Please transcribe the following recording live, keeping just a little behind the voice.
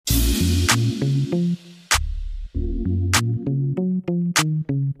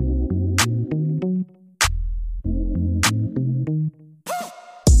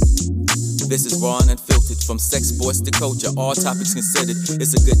This is raw and unfiltered, from sex, sports to culture, all topics considered.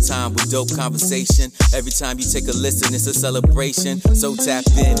 It's a good time with dope conversation. Every time you take a listen, it's a celebration. So tap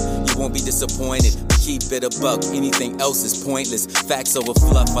in, you won't be disappointed. We keep it a buck, anything else is pointless. Facts over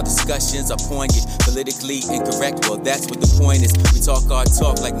fluff, our discussions are poignant. Politically incorrect, well that's what the point is. We talk our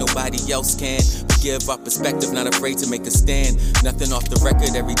talk like nobody else can. We give our perspective, not afraid to make a stand. Nothing off the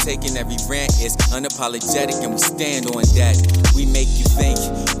record, every take and every rant is unapologetic, and we stand on that. We make you think,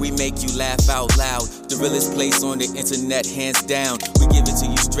 we make you laugh out loud. The realest place on the internet, hands down. We give it to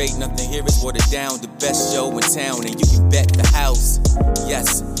you straight, nothing here is watered down. The best show in town, and you can bet the house.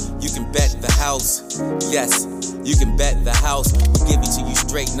 Yes, you can bet the house. Yes, you can bet the house. We give it to you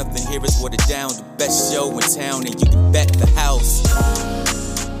straight, nothing here is watered down. The best show in town, and you can bet the house.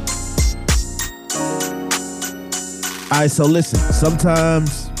 All right, so listen,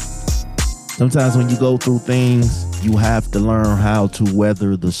 sometimes when you go through things, you have to learn how to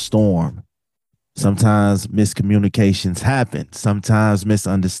weather the storm. Sometimes miscommunications happen. Sometimes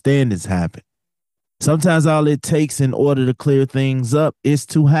misunderstandings happen. Sometimes all it takes in order to clear things up is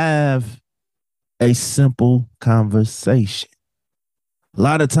to have a simple conversation. A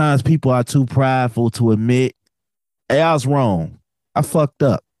lot of times people are too prideful to admit, hey, I was wrong. I fucked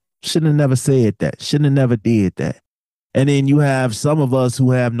up. Shouldn't have never said that. Shouldn't have never did that. And then you have some of us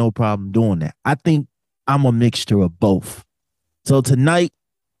who have no problem doing that. I think I'm a mixture of both. So tonight,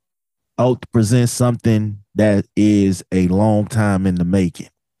 I hope to present something that is a long time in the making.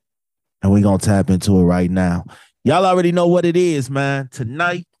 And we're going to tap into it right now. Y'all already know what it is, man.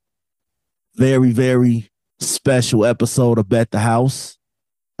 Tonight, very, very special episode of Bet the House.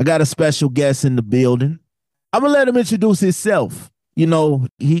 I got a special guest in the building. I'm going to let him introduce himself. You know,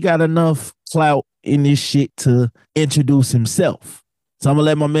 he got enough clout in this shit to introduce himself. So I'm going to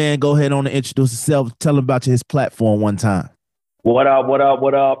let my man go ahead on and introduce himself. Tell him about his platform one time. What up, what up,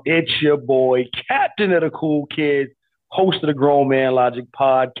 what up? It's your boy, Captain of the Cool Kids, host of the Grown Man Logic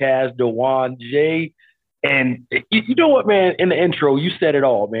podcast, Dewan J. And you know what, man? In the intro, you said it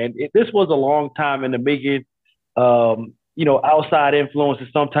all, man. This was a long time in the making. You know, outside influences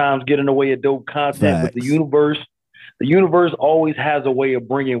sometimes get in the way of dope content, Facts. but the universe always has a way of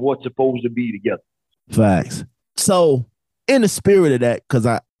bringing what's supposed to be together. Facts. So in the spirit of that, because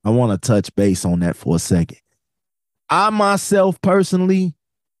I want to touch base on that for a second. I myself personally,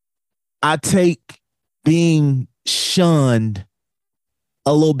 I take being shunned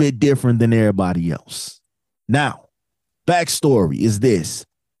a little bit different than everybody else. Now, backstory is this.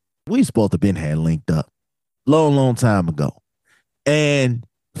 We supposed to been had linked up long time ago. And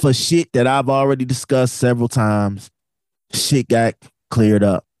for shit that I've already discussed several times, shit got cleared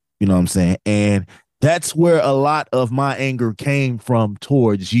up. You know what I'm saying? And that's where a lot of my anger came from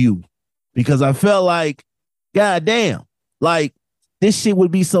towards you. Because I felt like, God damn, like this shit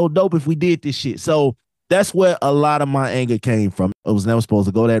would be so dope if we did this shit. So that's where a lot of my anger came from. I was never supposed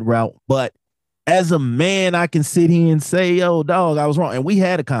to go that route. But as a man, I can sit here and say, yo, dog, I was wrong. And we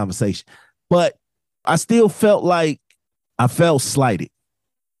had a conversation. But I still felt like I felt slighted.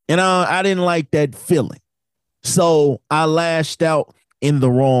 And I didn't like that feeling. So I lashed out in the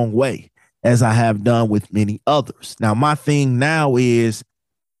wrong way, as I have done with many others. Now, my thing now is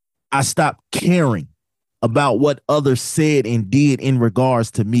I stopped caring about what others said and did in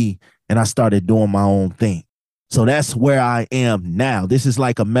regards to me, and I started doing my own thing. So that's where I am now. This is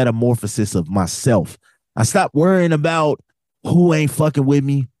like a metamorphosis of myself. I stopped worrying about who ain't fucking with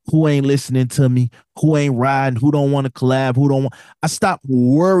me, who ain't listening to me, who ain't riding, who don't want to collab, who don't want. I stopped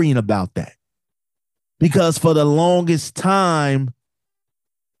worrying about that. Because for the longest time,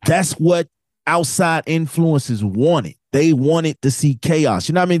 that's what outside influences wanted. They wanted to see chaos.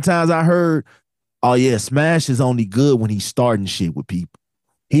 You know how many times I heard, oh yeah, Smash is only good when he's starting shit with people.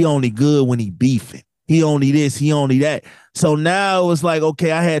 He only good when he beefing. He only this, he only that. So now it's like,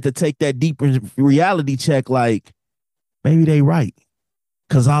 okay, I had to take that deeper reality check, like, maybe they right.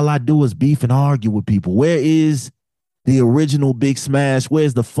 Because all I do is beef and argue with people. Where is the original Big Smash?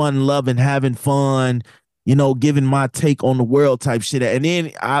 Where's the fun, loving, having fun, you know, giving my take on the world type shit? And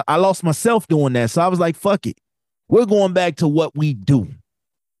then I lost myself doing that. So I was like, fuck it. We're going back to what we do.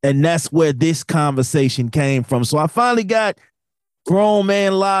 And that's where this conversation came from. So I finally got Grown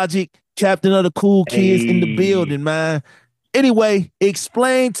Man Logic, Captain of the Cool Kids in the building, man. Anyway,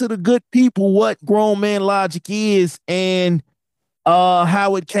 explain to the good people what Grown Man Logic is and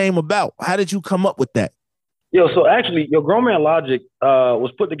how it came about. How did you come up with that? So actually, your Grown Man Logic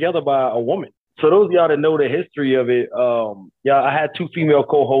was put together by a woman. So those of y'all that know the history of it, I had two female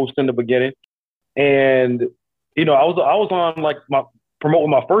co-hosts in the beginning. And, you know, I was on like promoting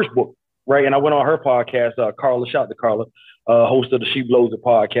my first book, right? And I went on her podcast, Carla, shout out to Carla, host of the She Blows It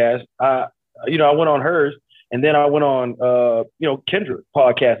podcast. I went on hers, and then I went on, Kendra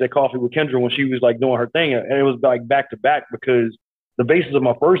podcast, that Coffee with Kendra, when she was like doing her thing, and it was like back to back, because the basis of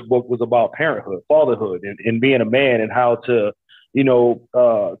my first book was about parenthood, fatherhood, and being a man, and how to,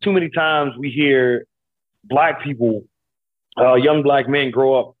 too many times we hear Black people, young Black men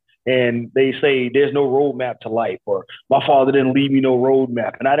grow up and they say there's no roadmap to life, or my father didn't leave me no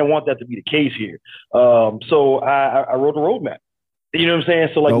roadmap. And I didn't want that to be the case here. So I wrote a roadmap. You know what I'm saying?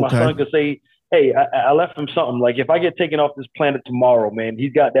 So like, my son could say, hey, I left him something. Like, if I get taken off this planet tomorrow, man,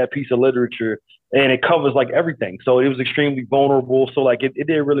 he's got that piece of literature and it covers like everything. So it was extremely vulnerable. So like it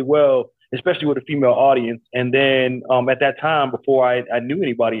did really well, especially with a female audience. And then at that time, before I knew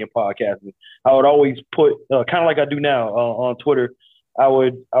anybody in podcasting, I would always put, kind of like I do now on Twitter, I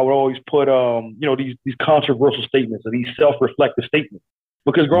would always put these controversial statements, or these self-reflective statements,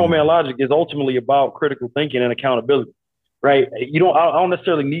 because Grown Man Logic is ultimately about critical thinking and accountability, right? I don't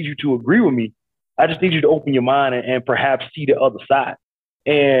necessarily need you to agree with me. I just need you to open your mind and perhaps see the other side.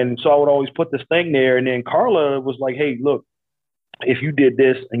 And so I would always put this thing there. And then Carla was like, hey, look, if you did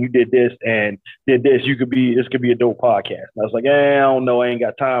this and you did this and did this, this could be a dope podcast. And I was like, I don't know. I ain't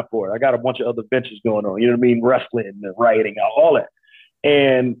got time for it. I got a bunch of other ventures going on. You know what I mean? Wrestling and writing, all that.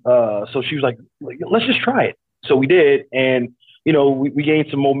 And so she was like, let's just try it. So we did. And, we gained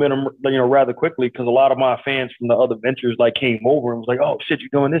some momentum, rather quickly, because a lot of my fans from the other ventures like came over and was like, oh shit, you're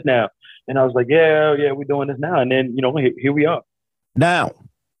doing this now. And I was like, yeah, we're doing this now. And then, here we are. Now,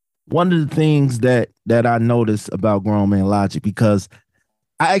 one of the things that I noticed about Grown Man Logic, because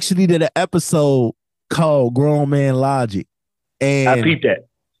I actually did an episode called Grown Man Logic. And I peeped that.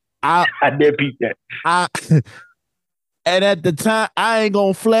 I did peep that. And at the time, I ain't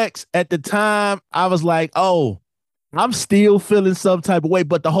gonna flex. At the time, I was like, oh, I'm still feeling some type of way.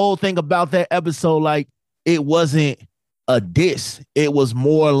 But the whole thing about that episode, like, it wasn't a diss. It was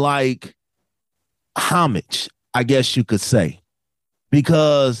more like homage, I guess you could say.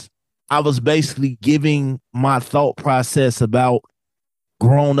 Because I was basically giving my thought process about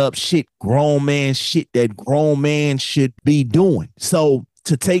grown up shit, grown man shit that grown man should be doing. So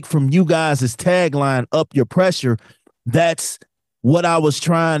to take from you guys' tagline, up your pressure, that's what I was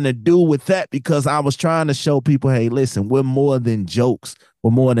trying to do with that, because I was trying to show people, hey, listen, we're more than jokes.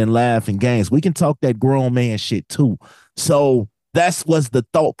 We're more than laughing games. We can talk that grown man shit too. So that's was the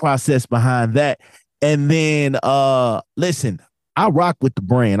thought process behind that. And then, listen, I rock with the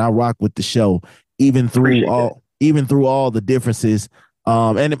brand. I rock with the show, even through all the differences.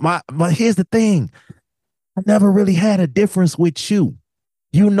 And here's the thing. I never really had a difference with you.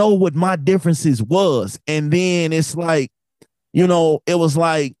 You know what my differences was. And then it's like, it was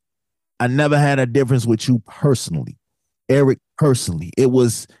like, I never had a difference with you personally, Eric personally. It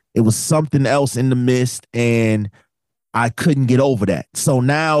was something else in the midst, and I couldn't get over that. So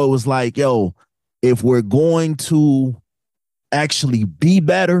now it was like, yo, if we're going to actually be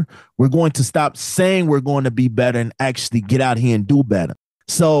better, we're going to stop saying we're going to be better and actually get out here and do better.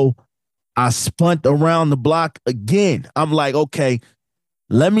 So I spunt around the block again. I'm like, okay,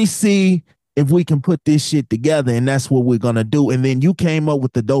 let me see if we can put this shit together, and that's what we're going to do. And then you came up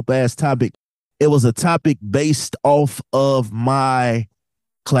with the dope ass topic. It was a topic based off of my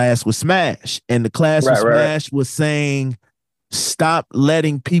class with Smash, and the class with Smash was saying, stop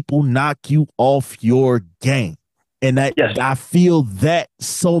letting people knock you off your game. And I feel that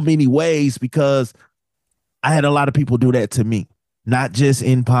so many ways, because I had a lot of people do that to me, not just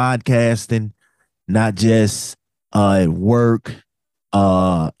in podcasting, not just at work,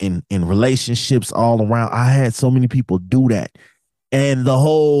 in relationships all around. I had so many people do that. And the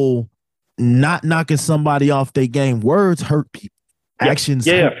whole not knocking somebody off their game, words hurt people. Actions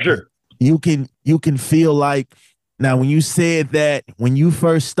hurt for sure. You can feel like, now when you said that when you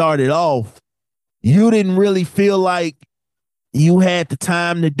first started off, you didn't really feel like you had the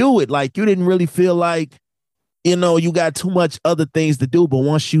time to do it. Like, you didn't really feel like, you got too much other things to do. But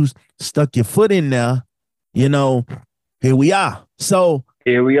once you stuck your foot in there, here we are. So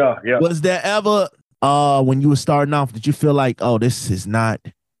here we are. Yeah. Was there ever, when you were starting off, did you feel like, oh, this is not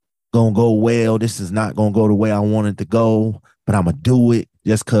going to go well. This is not going to go the way I wanted to go, but I'm going to do it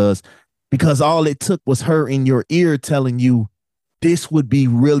just because all it took was her in your ear telling you this would be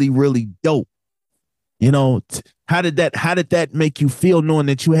really, really dope. How did that make you feel, knowing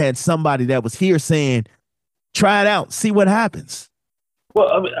that you had somebody that was here saying, try it out, see what happens?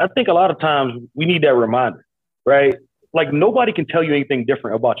 Well, I think a lot of times we need that reminder, right? Like, nobody can tell you anything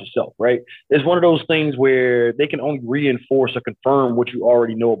different about yourself, right? It's one of those things where they can only reinforce or confirm what you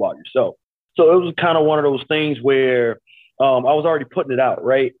already know about yourself. So it was kind of one of those things where I was already putting it out,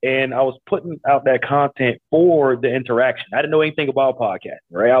 right? And I was putting out that content for the interaction. I didn't know anything about podcasting,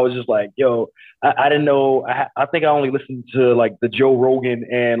 right? I was just like, yo, I didn't know. I think I only listened to like the Joe Rogan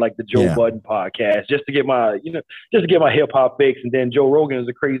and like the Joe Budden podcast just to get my, just to get my hip hop fix. And then Joe Rogan is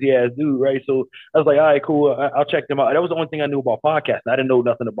a crazy ass dude, right? So I was like, all right, cool. I'll check them out. That was the only thing I knew about podcasting. I didn't know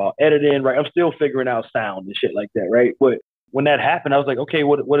nothing about editing, right? I'm still figuring out sound and shit like that, right? But when that happened, I was like, okay,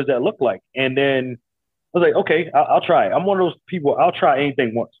 what does that look like? And then I was like, okay, I'll try it. I'm one of those people, I'll try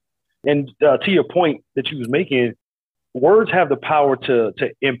anything once. And to your point that you was making, words have the power to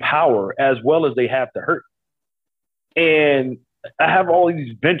empower as well as they have to hurt. And I have all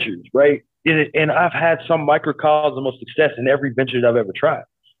these ventures, right? And I've had some microcosm of success in every venture that I've ever tried.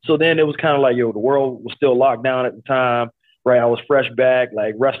 So then it was kind of like, yo, the world was still locked down at the time, right? I was fresh back,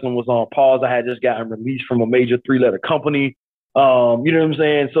 like wrestling was on pause. I had just gotten released from a major 3-letter company. You know what I'm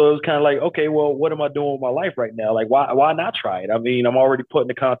saying? So it was kind of like, okay, well, what am I doing with my life right now? Like, why not try it? I mean, I'm already putting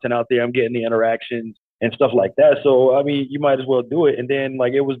the content out there. I'm getting the interactions and stuff like that. So, I mean, you might as well do it. And then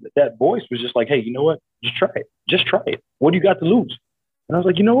like, it was, that voice was just like, hey, you know what? Just try it. Just try it. What do you got to lose? And I was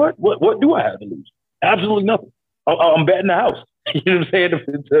like, you know what? What do I have to lose? Absolutely nothing. I'm betting the house. You know what I'm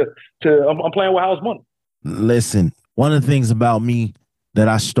saying? I'm playing with house money. Listen, one of the things about me that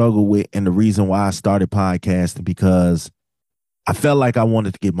I struggle with, and the reason why I started podcasting, because I felt like I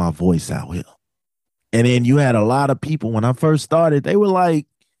wanted to get my voice out here. And then you had a lot of people when I first started, they were like,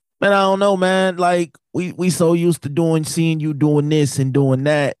 man, I don't know, man. Like we so used to seeing you doing this and doing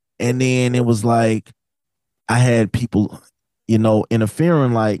that. And then it was like, I had people,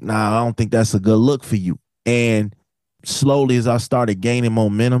 interfering like, nah, I don't think that's a good look for you. And slowly as I started gaining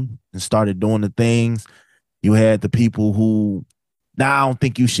momentum and started doing the things, you had the people who, nah, I don't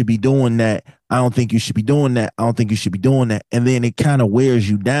think you should be doing that. I don't think you should be doing that. I don't think you should be doing that. And then it kind of wears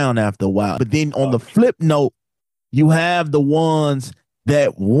you down after a while. But then on the flip note, you have the ones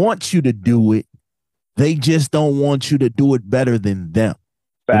that want you to do it. They just don't want you to do it better than them.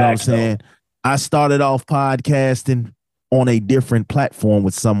 You know what I'm saying? I started off podcasting on a different platform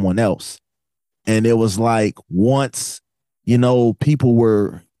with someone else. And it was like, once, people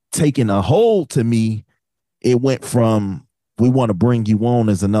were taking a hold to me, it went from, we want to bring you on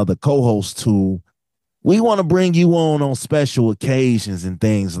as another co-host to, we want to bring you on special occasions and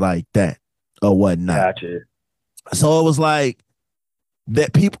things like that or whatnot. Gotcha. So it was like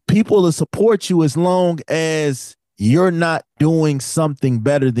that people will support you as long as you're not doing something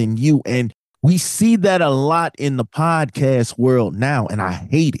better than you. And we see that a lot in the podcast world now, and I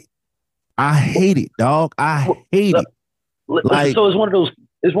hate it. I hate it, dog. I hate it. Like, so it's one of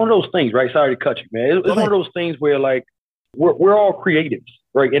those things, right? Sorry to cut you, man. It's one of those things where like we're all creatives,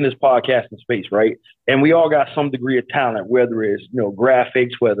 right, in this podcasting space, right? And we all got some degree of talent, whether it's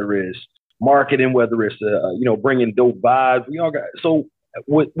graphics, whether it's marketing, whether it's bringing dope vibes. We all got, so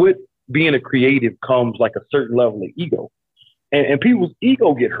with being a creative comes like a certain level of ego. And people's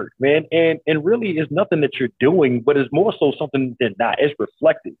ego get hurt, man. And really it's nothing that you're doing, but it's more so something than not. It's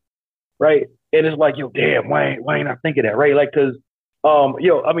reflected, right? And it's like, yo, damn, why ain't I thinking that, right? Like, cause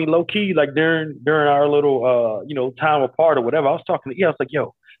I mean, low key, like during our little time apart or whatever, I was talking to I was like,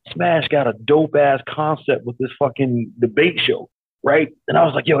 yo, Smash got a dope ass concept with this fucking debate show, right? And I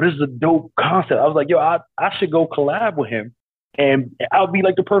was like, yo, this is a dope concept. I was like, yo, I should go collab with him. And I'll be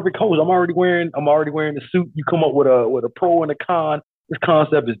like the perfect host. I'm already wearing the suit. You come up with a pro and a con. This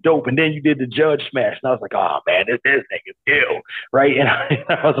concept is dope. And then you did the judge Smash. And I was like, oh man, this nigga's ill. Right. And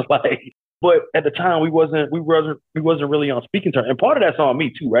I was like, but at the time we wasn't really on speaking terms. And part of that's on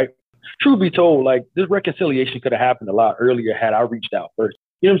me too, right? Truth be told, like this reconciliation could have happened a lot earlier had I reached out first.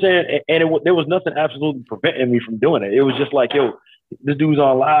 You know what I'm saying? And there was nothing absolutely preventing me from doing it. It was just like, yo, this dude's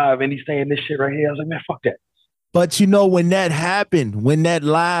on live and he's saying this shit right here. I was like, man, fuck that. But when that happened, when that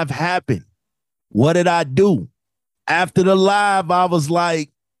live happened, what did I do? After the live, I was like,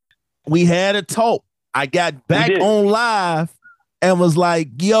 we had a talk. I got back on live and was like,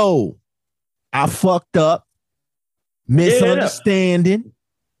 yo, I fucked up. Misunderstanding.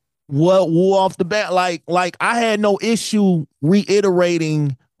 What off the bat, like I had no issue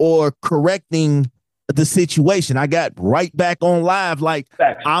reiterating or correcting the situation. I got right back on live. Like,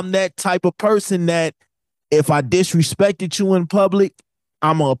 I'm that type of person that if I disrespected you in public,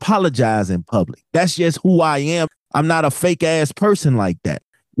 I'm going to apologize in public. That's just who I am. I'm not a fake ass person like that.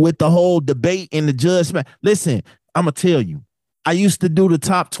 With the whole debate and the judgment. Listen, I'm going to tell you, I used to do the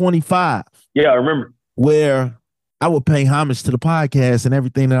top 25. Yeah, I remember. Where I would pay homage to the podcast and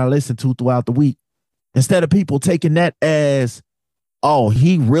everything that I listened to throughout the week. Instead of people taking that as, oh,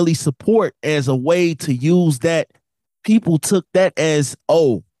 he really support, as a way to use that, people took that as,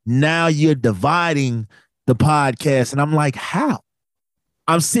 oh, now you're dividing the podcast. And I'm like, how?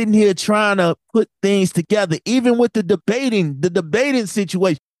 I'm sitting here trying to put things together, even with the debating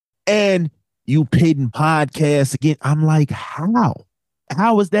situation. And you pitting podcasts again. I'm like, how?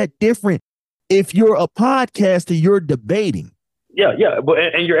 How is that different? If you're a podcaster, you're debating. Yeah, yeah. But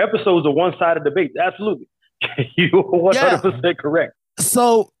and your episodes are one-sided debates. Absolutely. You're 100% correct.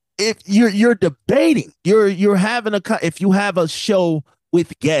 So if you're debating, you're having if you have a show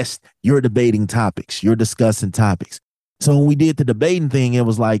with guests, you're debating topics, you're discussing topics. So when we did the debating thing, it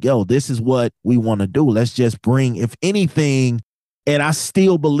was like, yo, this is what we want to do. Let's just bring, if anything, and I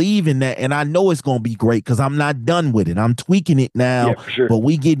still believe in that, and I know it's gonna be great because I'm not done with it. I'm tweaking it now, yeah, for sure. But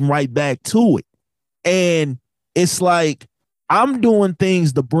we getting right back to it. And it's like I'm doing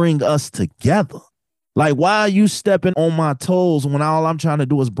things to bring us together. Like, why are you stepping on my toes when all I'm trying to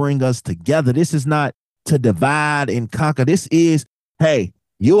do is bring us together? This is not to divide and conquer. This is, hey,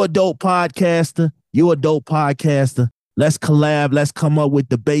 you're a dope podcaster. You're a dope podcaster. Let's collab. Let's come up with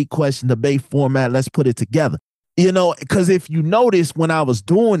debate question, debate format. Let's put it together. You know, because if you notice when I was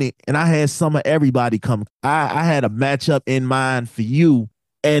doing it and I had some of everybody come, I had a matchup in mind for you.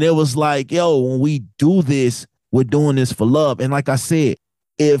 And it was like, yo, when we do this, we're doing this for love. And like I said,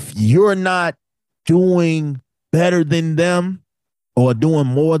 if you're not doing better than them or doing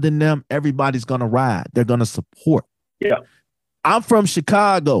more than them, everybody's going to ride. They're going to support. Yeah. I'm from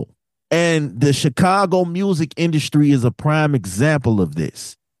Chicago, and the Chicago music industry is a prime example of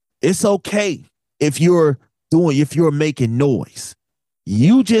this. It's okay if you're making noise.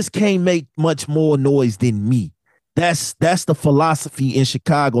 You just can't make much more noise than me. That's the philosophy in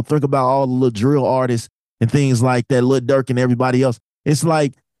Chicago. Think about all the little drill artists and things like that, Lil Durk and everybody else. It's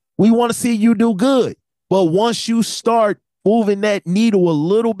like, we want to see you do good. But once you start moving that needle a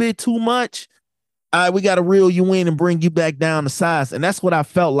little bit too much, all right, we got to reel you in and bring you back down to size. And that's what I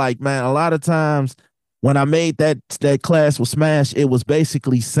felt like, man. A lot of times when I made that class with Smash, it was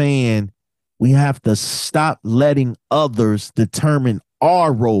basically saying we have to stop letting others determine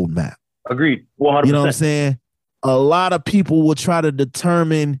our roadmap. Agreed. 100%. You know what I'm saying? A lot of people will try to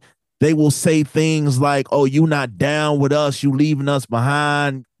determine, they will say things like, oh, you not down with us, you leaving us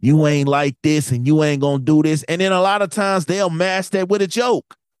behind, you ain't like this, and you ain't gonna do this. And then a lot of times they'll mask that with a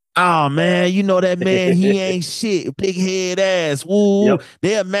joke. Oh, man, you know that man, he ain't shit, big head ass. Woo. Yep.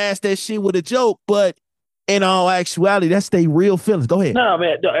 They'll mask that shit with a joke, but in all actuality, that's their real feelings. Go ahead. No,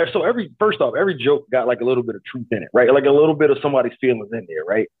 man. So first off, every joke got like a little bit of truth in it, right? Like a little bit of somebody's feelings in there,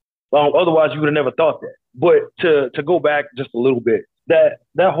 right? Otherwise, you would have never thought that. But to go back just a little bit, that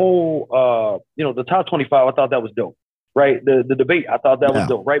whole, the top 25, I thought that was dope, right? The debate, I thought that was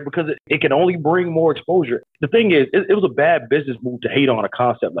dope, right? Because it can only bring more exposure. The thing is, it was a bad business move to hate on a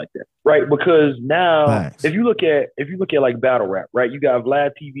concept like that, right? Because now, if you look at like battle rap, right? You got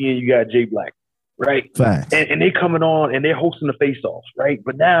Vlad TV and you got Jay Black, right? And they coming on and they're hosting the face-offs, right?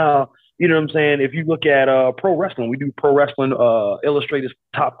 But now, you know what I'm saying? If you look at pro wrestling, we do pro wrestling illustrators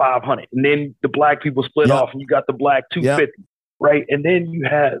top 500, and then the black people split off, and you got the black 250, right? And then you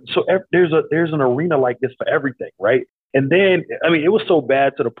have there's an arena like this for everything, right? And then I mean, it was so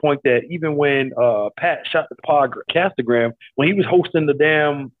bad to the point that even when Pat shot the podcastagram when he was hosting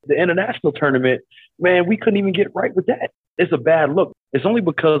the international tournament, man, we couldn't even get right with that. It's a bad look. It's only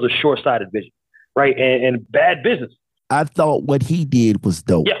because of short-sighted vision, right? And bad business. I thought what he did was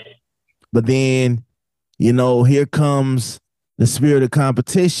dope. Yeah. But then, here comes the spirit of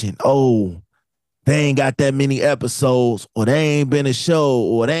competition. Oh, they ain't got that many episodes, or they ain't been a show,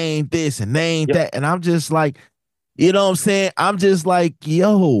 or they ain't this and they ain't that. And I'm just like, you know what I'm saying? I'm just like,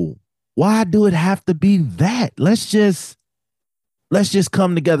 yo, why do it have to be that? Let's just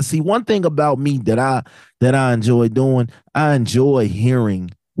come together. See, one thing about me that I enjoy doing, I enjoy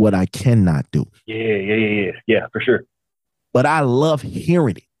hearing what I cannot do. Yeah, for sure. But I love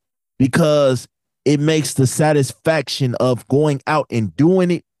hearing it, because it makes the satisfaction of going out and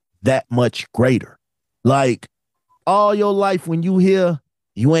doing it that much greater. Like, all your life when you hear,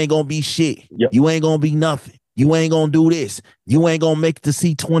 you ain't gonna be shit. Yep. You ain't gonna be nothing. You ain't gonna do this. You ain't gonna make it to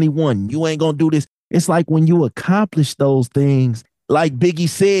C21. You ain't gonna do this. It's like when you accomplish those things, like Biggie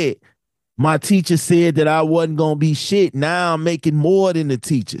said, my teacher said that I wasn't gonna be shit. Now I'm making more than the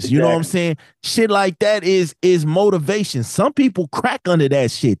teachers. Exactly. You know what I'm saying? Shit like that is motivation. Some people crack under that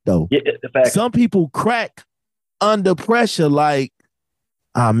shit though. Yeah, some people crack under pressure. Like,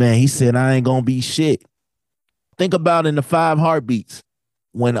 oh man, he said I ain't gonna be shit. Think about in the 5 Heartbeats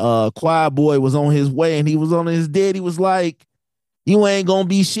when Choir Boy was on his way and he was on his dead. He was like, "You ain't gonna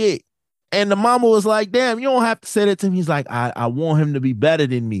be shit." And the mama was like, "Damn, you don't have to say that to him." He's like, I want him to be better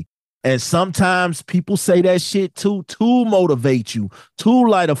than me. And sometimes people say that shit to motivate you, to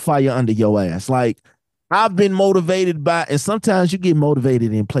light a fire under your ass. Like, I've been motivated by, and sometimes you get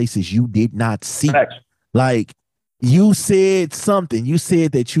motivated in places you did not see. Facts. Like you said something, you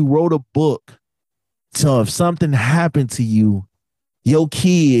said that you wrote a book. So if something happened to you, your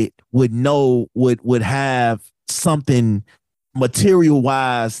kid would know, would have something material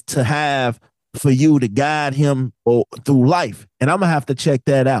wise to have for you to guide him or through life. And I'm gonna have to check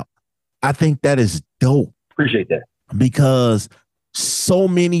that out. I think that is dope. Appreciate that. Because so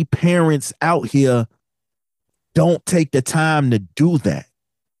many parents out here don't take the time to do that.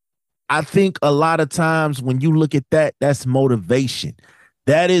 I think a lot of times when you look at that, that's motivation.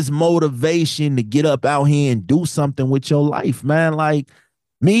 That is motivation to get up out here and do something with your life, man. Like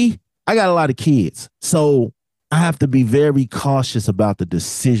me, I got a lot of kids. So I have to be very cautious about the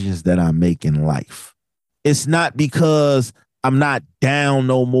decisions that I make in life. It's not because I'm not down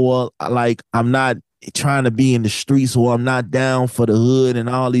no more. Like I'm not trying to be in the streets or I'm not down for the hood and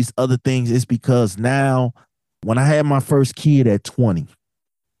all these other things. It's because now when I had my first kid at 20,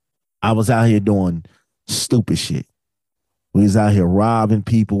 I was out here doing stupid shit. We was out here robbing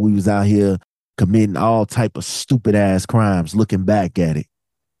people. We was out here committing all type of stupid ass crimes looking back at it.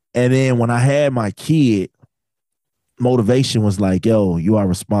 And then when I had my kid, motivation was like, yo, you are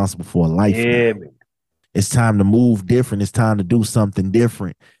responsible for a life. Yeah, now. It's time to move different. It's time to do something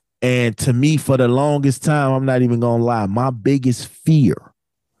different. And to me, for the longest time, I'm not even going to lie, my biggest fear,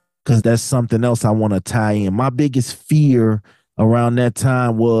 because that's something else I want to tie in. My biggest fear around that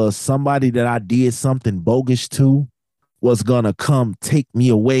time was somebody that I did something bogus to was going to come take me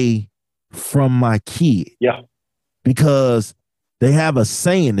away from my kid. Yeah. Because they have a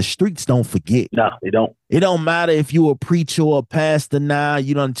saying, the streets don't forget. No, they don't. It don't matter if you a preacher or a pastor now,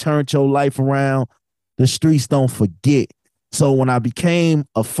 you done turned your life around. The streets don't forget. So when I became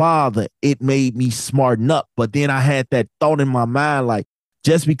a father, it made me smarten up. But then I had that thought in my mind, like,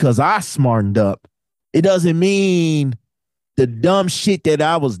 just because I smartened up, it doesn't mean the dumb shit that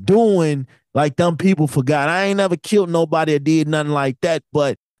I was doing, like dumb people forgot. I ain't never killed nobody or did nothing like that,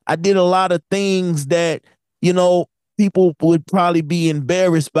 but I did a lot of things that, you know, people would probably be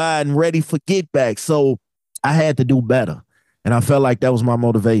embarrassed by and ready for get back. So I had to do better. And I felt like that was my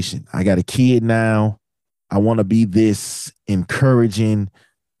motivation. I got a kid now. I want to be this encouraging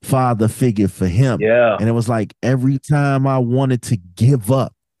father figure for him. Yeah. And it was like every time I wanted to give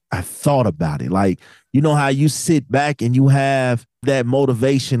up, I thought about it. Like, you know how you sit back and you have that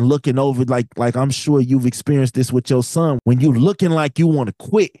motivation looking over, like I'm sure you've experienced this with your son, when you looking like you want to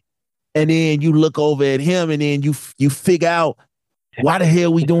quit. And then you look over at him and then you figure out why the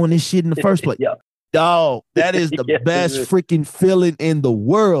hell we doing this shit in the first place. Yeah. Dog, that is the best freaking feeling in the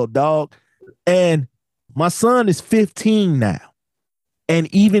world, dog. And my son is 15 now.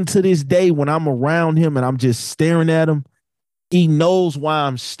 And even to this day, when I'm around him and I'm just staring at him, he knows why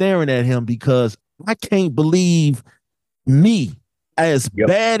I'm staring at him, because I can't believe me, as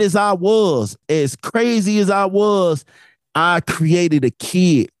bad as I was, as crazy as I was, I created a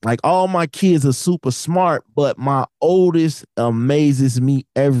kid. Like all my kids are super smart, but my oldest amazes me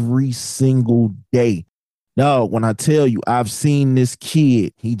every single day. No, when I tell you, I've seen this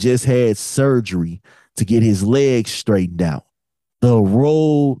kid, he just had surgery to get his legs straightened out. The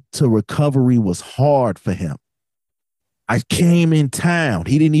road to recovery was hard for him. I came in town.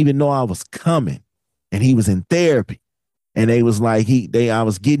 He didn't even know I was coming, and he was in therapy. And they was like, I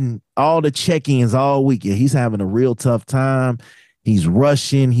was getting all the check-ins all week. Yeah, he's having a real tough time. He's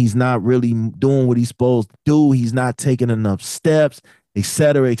rushing. He's not really doing what he's supposed to do. He's not taking enough steps, et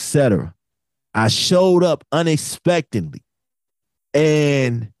cetera, et cetera. I showed up unexpectedly,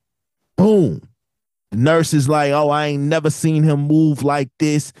 and boom, the nurse is like, oh, I ain't never seen him move like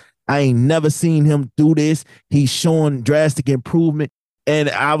this. I ain't never seen him do this. He's showing drastic improvement. And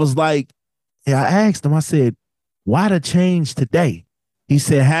I was like, yeah, I asked him, I said, why the change today? He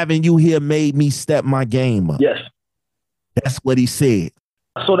said, having you here made me step my game up. Yes. That's what he said.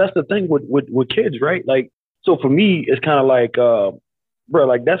 So that's the thing with kids, right? Like, so for me, it's kind of like, bro,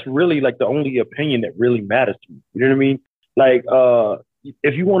 like that's really like the only opinion that really matters to me. You know what I mean? Like,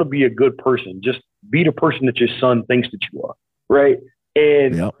 if you want to be a good person, just be the person that your son thinks that you are, right?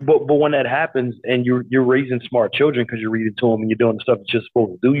 And but when that happens and you're raising smart children because you're reading to them and you're doing the stuff that you're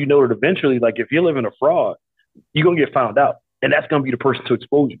supposed to do, you know that eventually, like if you're living a fraud, you're gonna get found out, and that's gonna be the person to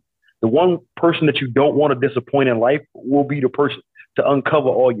expose you. The one person that you don't want to disappoint in life will be the person to uncover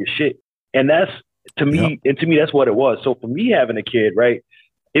all your shit, and that's to me, that's what it was. So for me having a kid, right,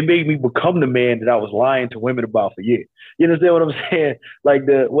 it made me become the man that I was lying to women about for years. You understand what I'm saying? Like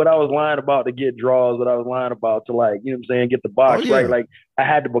what I was lying about to get draws, what I was lying about to, like, you know what I'm saying, get the box, right? Like I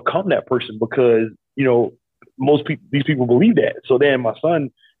had to become that person because, you know, most people, these people believe that. So then my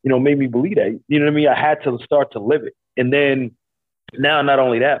son, made me believe that. You know what I mean? I had to start to live it. And then now, not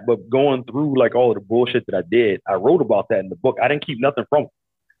only that, but going through like all of the bullshit that I did, I wrote about that in the book. I didn't keep nothing from it.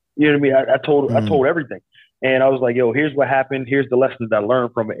 You know what I mean? I told everything. And I was like, yo, here's what happened. Here's the lessons I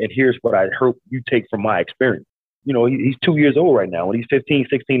learned from it. And here's what I hope you take from my experience. He's 2 years old right now. When he's 15,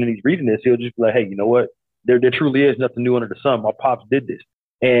 16, and he's reading this, he'll just be like, hey, you know what? There truly is nothing new under the sun. My pops did this.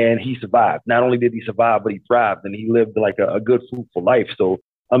 And he survived. Not only did he survive, but he thrived. And he lived like a good, fruitful life. So,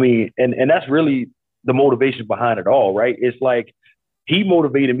 I mean, and that's really the motivation behind it all, right? It's like he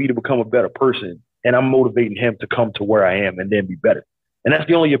motivated me to become a better person. And I'm motivating him to come to where I am and then be better. And that's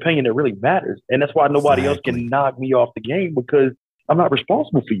the only opinion that really matters. And that's why nobody else can knock me off the game, because I'm not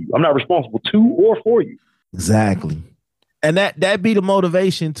responsible for you. I'm not responsible to or for you. Exactly. And that be the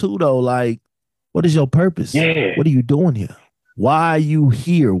motivation too, though. Like, what is your purpose? Yeah. What are you doing here? Why are you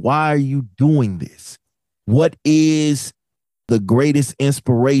here? Why are you doing this? What is the greatest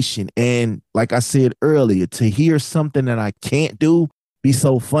inspiration? And like I said earlier, to hear something that I can't do be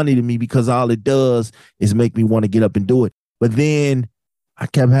so funny to me, because all it does is make me want to get up and do it. But then I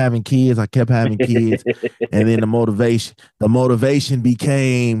kept having kids. And then the motivation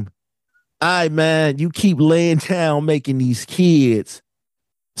became, all right, man, you keep laying down making these kids,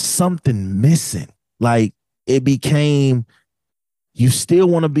 something missing. Like, it became, you still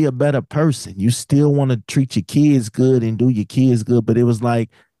want to be a better person. You still want to treat your kids good and do your kids good. But it was like,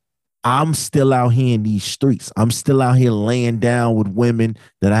 I'm still out here in these streets. I'm still out here laying down with women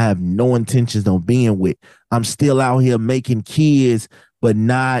that I have no intentions of being with. I'm still out here making kids, but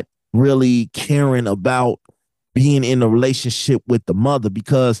not really caring about being in a relationship with the mother.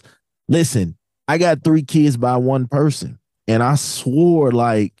 Because, listen, I got 3 kids by one person, and I swore,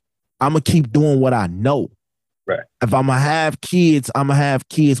 like, I'm going to keep doing what I know. Right. If I'm going to have kids, I'm going to have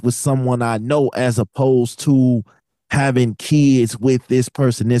kids with someone I know, as opposed to having kids with this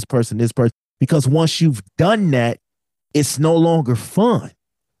person. Because once you've done that, it's no longer fun.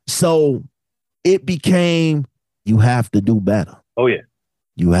 So it became, you have to do better. Oh, yeah.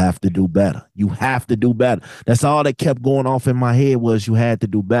 You have to do better. You have to do better. That's all that kept going off in my head, was you had to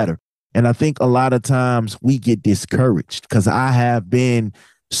do better. And I think a lot of times we get discouraged, because I have been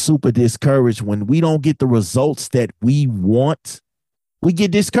super discouraged when we don't get the results that we want. We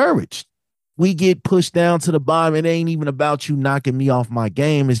get discouraged. We get pushed down to the bottom. It ain't even about you knocking me off my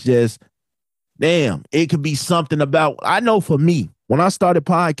game. It's just, damn, it could be something about, I know for me, when I started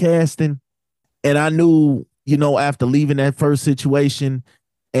podcasting, and I knew, after leaving that first situation,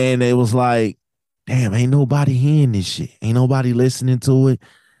 and it was like, damn, ain't nobody hearing this shit. Ain't nobody listening to it.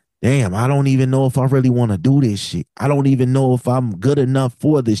 Damn, I don't even know if I really want to do this shit. I don't even know if I'm good enough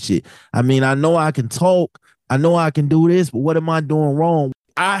for this shit. I mean, I know I can talk. I know I can do this, but what am I doing wrong?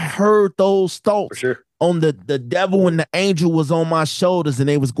 I heard those thoughts. For sure. On the devil and the angel was on my shoulders, and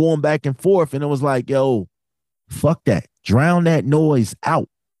they was going back and forth. And it was like, yo, fuck that. Drown that noise out.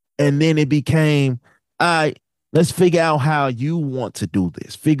 And then it became, all right, let's figure out how you want to do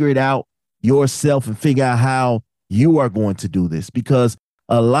this. Figure it out yourself and figure out how you are going to do this. Because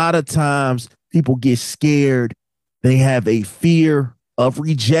a lot of times people get scared. They have a fear of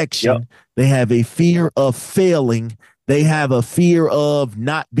rejection. Yep. They have a fear of failing. They have a fear of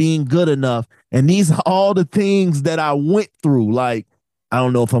not being good enough. And these are all the things that I went through. Like, I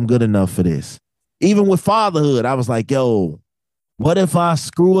don't know if I'm good enough for this. Even with fatherhood, I was like, yo, what if I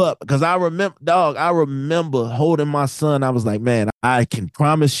screw up? Because I remember holding my son. I was like, man, I can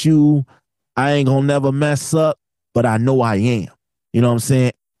promise you I ain't gonna never mess up, but I know I am. You know what I'm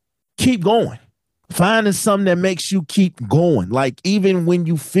saying? Keep going. Finding something that makes you keep going. Like, even when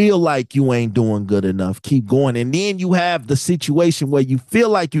you feel like you ain't doing good enough, keep going. And then you have the situation where you feel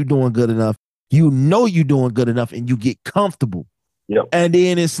like you're doing good enough. You know you're doing good enough, and you get comfortable. Yep. And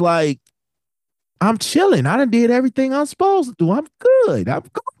then it's like, I'm chilling. I done did everything I'm supposed to do. I'm good. I'm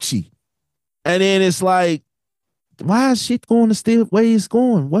Gucci. And then it's like, why is shit going the way it's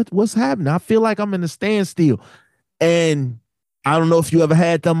going? What's happening? I feel like I'm in a standstill. And I don't know if you ever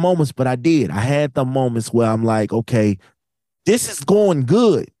had them moments, but I did. I had them moments where I'm like, okay, this is going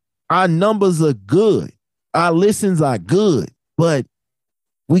good. Our numbers are good. Our listens are good. But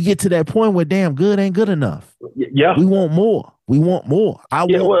we get to that point where, damn, good ain't good enough. Yeah. We want more. We want more. I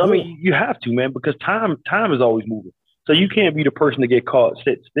want more. I mean, you have to, man, because time is always moving. So you can't be the person to get caught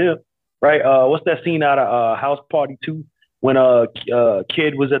sit still, right? What's that scene out of House Party 2 when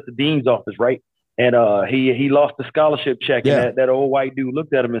kid was at the dean's office, right? And he lost the scholarship check, Yeah. and that old white dude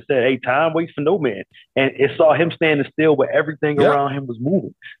looked at him and said, hey, time waits for no man. And it saw him standing still, but everything around him was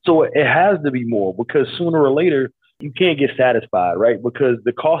moving. So it has to be more, because sooner or later, you can't get satisfied, right? Because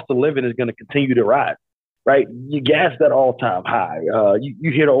the cost of living is going to continue to rise. right? You gas that all-time high.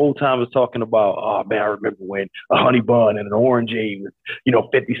 You hear the old timers talking about, oh man, I remember when a honey bun and an orangeade was,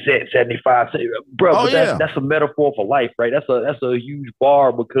 50 cents, 75 cents. Bro, Oh but yeah. that's a metaphor for life, right? That's a huge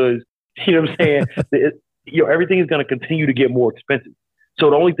bar because, you know what I'm saying? Everything is going to continue to get more expensive. So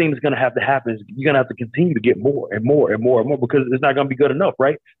the only thing that's going to happen is you're going to have to continue to get more and more and more and more because it's not going to be good enough,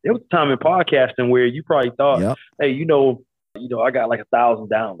 right? There was a time in podcasting where you probably thought, hey, I got like 1,000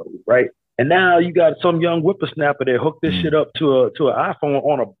 downloads, right? And now you got some young whippersnapper that hooked this shit up to an iPhone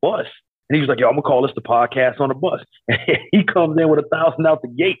on a bus. And he was like, yo, I'm going to call this the podcast on a bus. And he comes in with 1,000 out the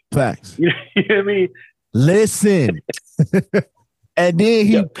gate. Facts. You know what I mean? Listen. And then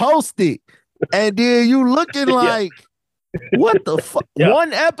he posted. And then you looking like, what the fuck? Yeah.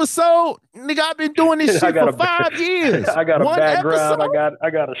 One episode? Nigga, I've been doing this shit for 5 years. I got a background. Episode? I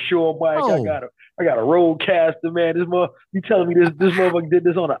got a shore bike. Oh. I got a roadcaster, man. You telling me this motherfucker did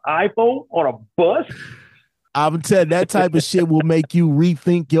this on an iPhone, on a bus? I'm telling you, that type of shit will make you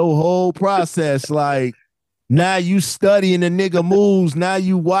rethink your whole process. Like, now you studying the nigga moves. Now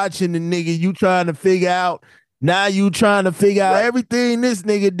you watching the nigga. You trying to figure out. Now you trying to figure out everything this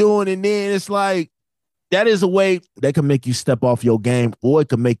nigga doing. And then it's like, that is a way that can make you step off your game, or it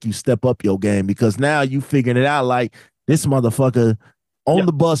can make you step up your game, because now you figuring it out like, this motherfucker on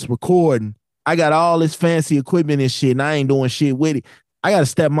the bus recording. I got all this fancy equipment and shit, and I ain't doing shit with it. I got to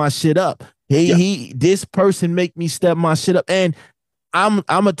step my shit up. This person make me step my shit up. And I'm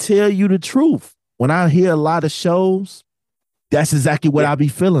going to tell you the truth. When I hear a lot of shows, that's exactly what I be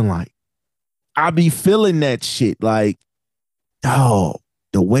feeling like. I be feeling that shit. Like, dog,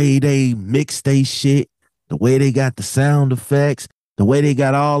 the way they mix they shit, the way they got the sound effects, the way they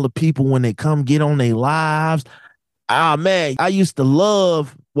got all the people when they come get on their lives. Ah, man, I used to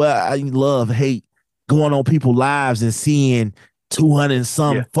hate going on people's lives and seeing 200 and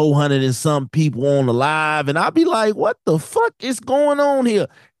some, 400 and some people on the live. And I'd be like, what the fuck is going on here?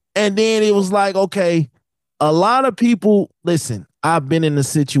 And then it was like, okay, a lot of people, listen, I've been in a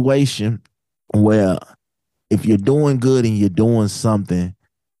situation where if you're doing good and you're doing something,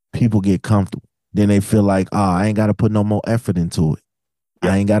 people get comfortable. Then they feel like, I ain't got to put no more effort into it.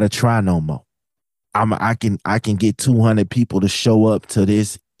 I ain't got to try no more. I can get 200 people to show up to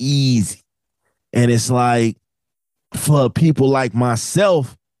this easy. And it's like, for people like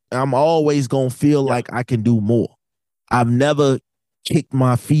myself, I'm always going to feel like I can do more. I've never kicked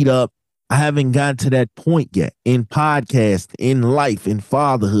my feet up. I haven't gotten to that point yet in podcast, in life, in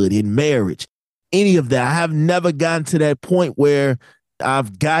fatherhood, in marriage, any of that. I have never gotten to that point where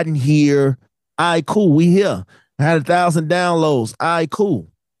I've gotten here. All right, cool. We here. I had 1,000 downloads. All right, cool.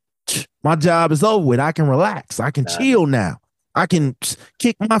 My job is over with. I can relax. I can chill now. I can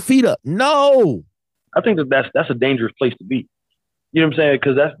kick my feet up. No. I think that's a dangerous place to be. You know what I'm saying?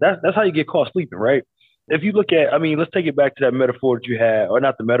 Because that's how you get caught sleeping, right? If you look at, let's take it back to that metaphor that you had, or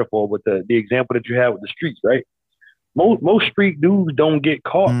not the metaphor, but the example that you had with the streets, right? Most street dudes don't get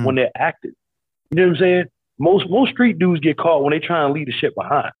caught when they're active. You know what I'm saying? Most street dudes get caught when they try and leave the shit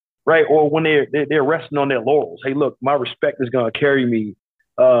behind, right? Or when they're resting on their laurels. Hey, look, my respect is gonna carry me.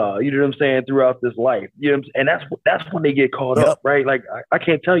 You know what I'm saying, throughout this life. You know what I'm saying? And that's when they get caught up, right? Like I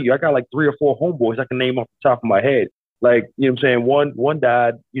can't tell you. I got like 3 or 4 homeboys I can name off the top of my head. Like, you know what I'm saying? One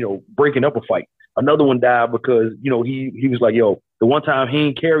died, breaking up a fight. Another one died because, he was like, yo, the one time he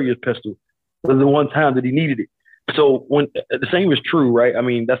ain't carry his pistol was the one time that he needed it. So when the same is true, right?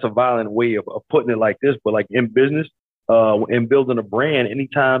 That's a violent way of putting it like this, but like in business, and building a brand,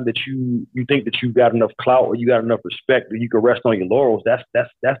 anytime that you think that you've got enough clout or you got enough respect that you can rest on your laurels, that's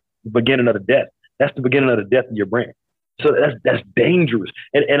the beginning of the death. That's the beginning of the death of your brand. So that's dangerous.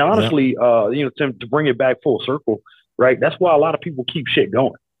 And honestly, to bring it back full circle, right? That's why a lot of people keep shit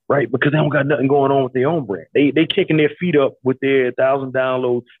going, right? Because they don't got nothing going on with their own brand. They kicking their feet up with their 1,000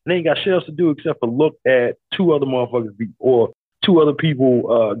 downloads, and they ain't got shit else to do except for look at 2 other motherfuckers or 2 other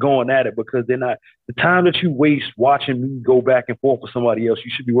people going at it, because they're not. The time that you waste watching me go back and forth with somebody else,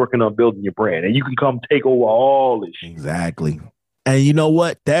 you should be working on building your brand, and you can come take over all this shit. Exactly. And you know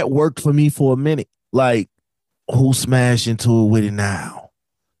what? That worked for me for a minute. Like, who smashed into it with it now?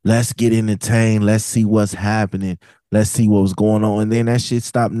 Let's get entertained. Let's see what's happening. Let's see what was going on. And then that shit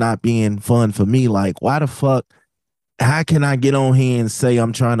stopped not being fun for me. Like, why the fuck? How can I get on here and say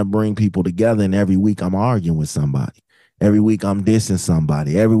I'm trying to bring people together, and every week I'm arguing with somebody? Every week I'm dissing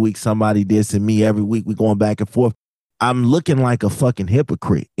somebody. Every week somebody dissing me. Every week we going back and forth. I'm looking like a fucking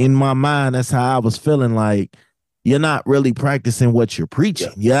hypocrite. In my mind, that's how I was feeling. Like, you're not really practicing what you're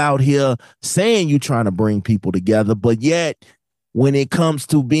preaching. Yeah. You're out here saying you're trying to bring people together, but yet when it comes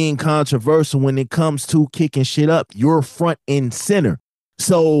to being controversial, when it comes to kicking shit up, you're front and center.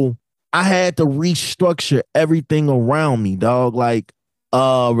 So I had to restructure everything around me, dog. Like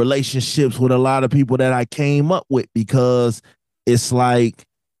relationships with a lot of people that I came up with, because it's like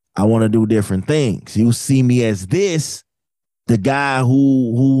I want to do different things. You see me as this, the guy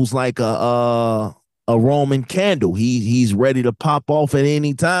who's like a Roman candle. He's ready to pop off at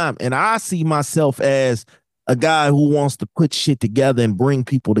any time. And I see myself as a guy who wants to put shit together and bring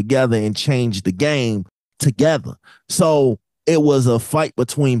people together and change the game together. So it was a fight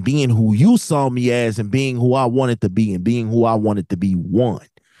between being who you saw me as and being who I wanted to be, and being who I wanted to be one.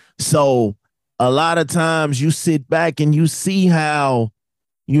 So a lot of times you sit back and you see how,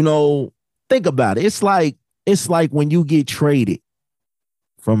 think about it. It's like when you get traded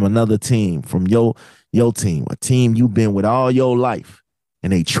from another team, from your team, a team you've been with all your life,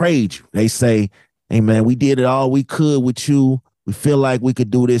 and they trade you. They say, hey man, we did it all we could with you. We feel like we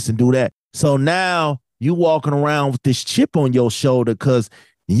could do this and do that. So now you walking around with this chip on your shoulder because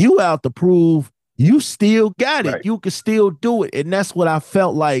you out to prove you still got it. Right. You can still do it. And that's what I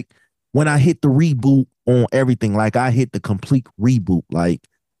felt like when I hit the reboot on everything. Like I hit the complete reboot. Like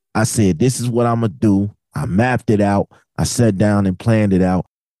I said, this is what I'm going to do. I mapped it out. I sat down and planned it out.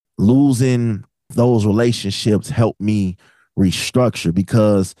 Losing those relationships helped me restructure,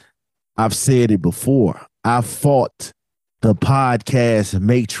 because I've said it before. I fought the podcast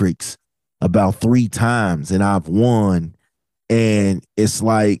matrix about 3 times and I've won. And it's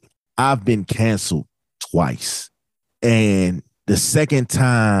like I've been canceled twice. And the second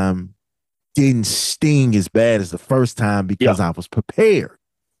time didn't sting as bad as the first time, because I was prepared.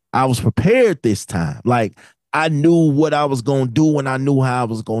 I was prepared this time. Like I knew what I was going to do and I knew how I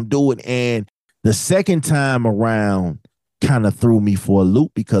was going to do it. And the second time around kind of threw me for a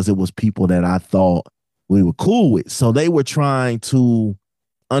loop, because it was people that I thought we were cool with. So they were trying to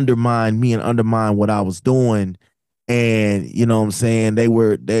undermine me and undermine what I was doing. And you know what I'm saying? They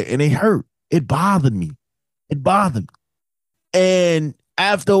hurt. It bothered me. And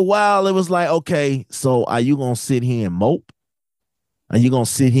after a while, it was like, okay, so are you going to sit here and mope? Are you going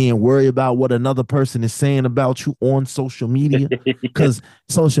to sit here and worry about what another person is saying about you on social media? Because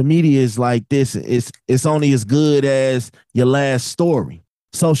social media is like this. It's only as good as your last story.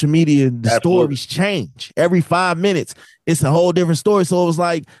 Social media, the stories change. Every 5 minutes, it's a whole different story. So it was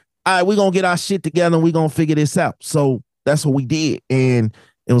like, all right, we're going to get our shit together and we're going to figure this out. So that's what we did. And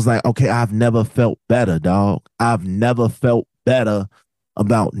it was like, okay, I've never felt better, dog. I've never felt better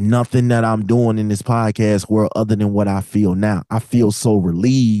about nothing that I'm doing in this podcast world other than what I feel now. I feel so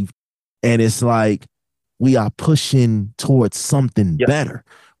relieved. And it's like we are pushing towards something better.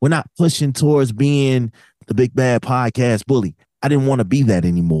 We're not pushing towards being the big bad podcast bully. I didn't want to be that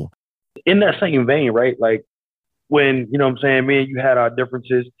anymore. In that same vein, right? Like when, you know what I'm saying, me and you had our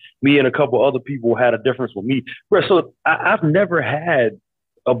differences, me and a couple other people had a difference with me. So I've never had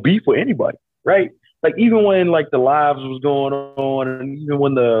a beef with anybody, right? Like even when like the lives was going on, and even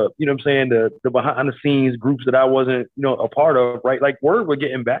when the, you know what I'm saying, the behind the scenes groups that I wasn't, a part of, right? Like word were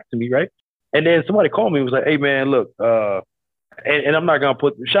getting back to me, right? And then somebody called me and was like, hey man, look, and I'm not going to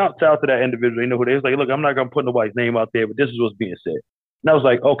put, shouts out to that individual, you know who it is. Like, look, I'm not going to put nobody's name out there, but this is what's being said. And I was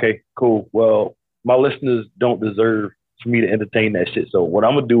like, okay, cool. Well, my listeners don't deserve for me to entertain that shit. So what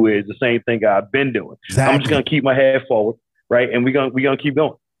I'm going to do is the same thing I've been doing. Exactly. I'm just going to keep my head forward, right? And we're going to keep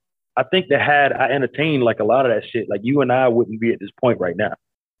going. I think that had I entertained like a lot of that shit, like you and I wouldn't be at this point right now,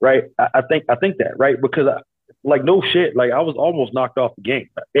 right? I think that, right? Because like no shit, like I was almost knocked off the game.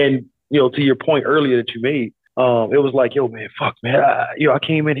 And, to your point earlier that you made, it was like, yo, man, fuck, man. I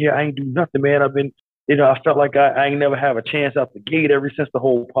came in here. I ain't do nothing, man. I've been, I felt like I ain't never have a chance out the gate ever since the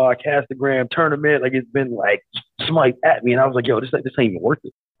whole Podcastagram tournament. Like, it's been like smite at me. And I was like, yo, this ain't even worth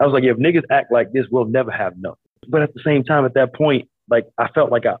it. I was like, if niggas act like this, we'll never have nothing. But at the same time, at that point, like, I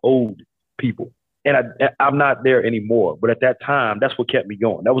felt like I owed people. And I'm not there anymore. But at that time, that's what kept me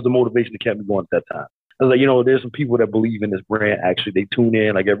going. That was the motivation that kept me going at that time. I was like, there's some people that believe in this brand. Actually, they tune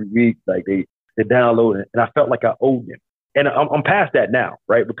in like every week. Like, they download it. And I felt like I owed them. And I'm past that now,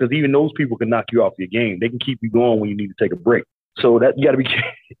 right? Because even those people can knock you off your game. They can keep you going when you need to take a break. So that you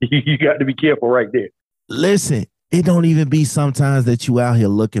got to be careful right there. Listen, it don't even be sometimes that you out here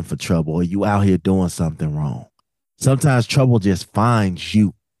looking for trouble or you out here doing something wrong. Sometimes trouble just finds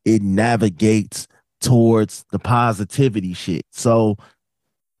you. It navigates towards the positivity shit. So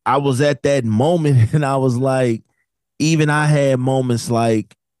I was at that moment and I was like, even I had moments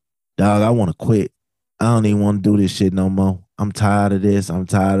like, dog, I want to quit. I don't even want to do this shit no more. I'm tired of this. I'm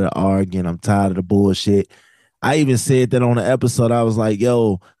tired of arguing. I'm tired of the bullshit. I even said that on the episode. I was like,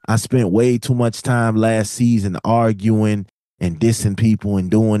 yo, I spent way too much time last season arguing and dissing people and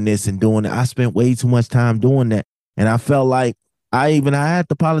doing this and doing that. I spent way too much time doing that. And I felt like I had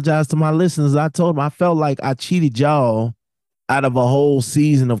to apologize to my listeners. I told them I felt like I cheated y'all out of a whole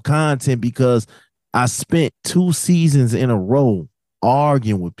season of content because I spent 2 seasons in a row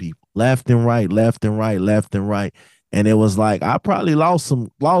arguing with people left and right, left and right, left and right. And it was like I probably lost some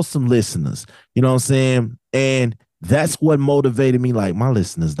listeners. You know what I'm saying? And that's what motivated me. Like, my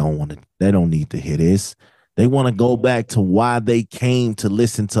listeners they don't need to hear this. They want to go back to why they came to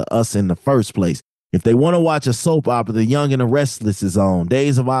listen to us in the first place. If they want to watch a soap opera, The Young and the Restless is on.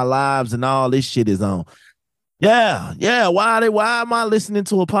 Days of Our Lives and all this shit is on. Yeah. Why am I listening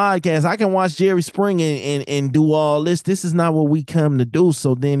to a podcast? I can watch Jerry Springer and do all this. This is not what we come to do.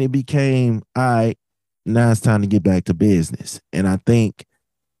 So then it became, all right, now it's time to get back to business. And I think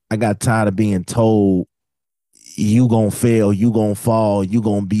I got tired of being told, you gonna fail, you gonna fall, you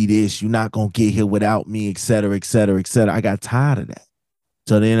gonna be this, you're not gonna get here without me, et cetera, et cetera, et cetera. I got tired of that.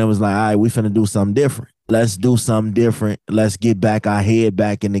 So then it was like, all right, we finna do something different. Let's do something different. Let's get back our head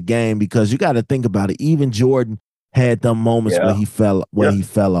back in the game, because you got to think about it. Even Jordan had them moments where he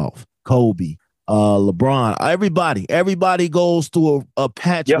fell off. Kobe, LeBron, everybody goes through a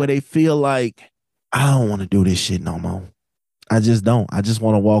patch where they feel like, I don't want to do this shit no more. I just don't. I just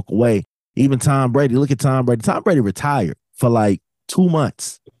want to walk away. Even Tom Brady, look at Tom Brady. Tom Brady retired for like 2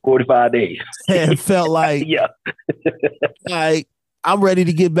 months. 45 days. And felt like, like, I'm ready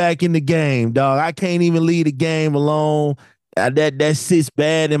to get back in the game, dog. I can't even leave the game alone. That sits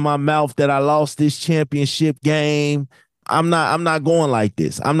bad in my mouth that I lost this championship game. I'm not going like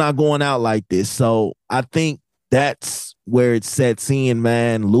this. I'm not going out like this. So I think that's where it sets in,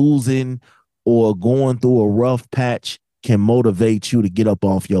 man. Losing or going through a rough patch can motivate you to get up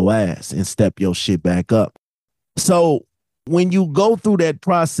off your ass and step your shit back up. So when you go through that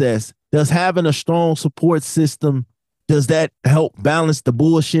process, does having a strong support system, does that help balance the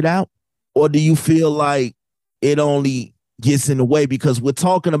bullshit out? Or do you feel like it only gets in the way? Because we're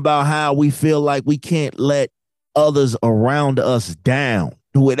talking about how we feel like we can't let others around us down.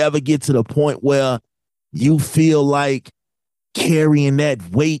 Do it ever get to the point where you feel like carrying that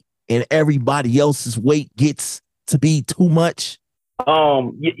weight and everybody else's weight gets to be too much?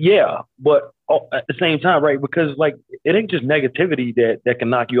 Yeah, but at the same time, right? Because like it ain't just negativity that can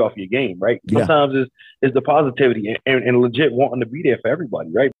knock you off your game, right? Sometimes it's the positivity and legit wanting to be there for everybody,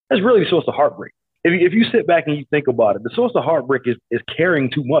 right? That's really the source of heartbreak. If you sit back and you think about it, the source of heartbreak is caring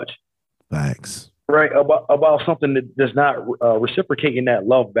too much. Facts. Right, about something that does not reciprocating that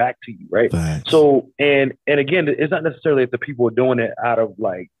love back to you, right? Facts. So and again, it's not necessarily that the people are doing it out of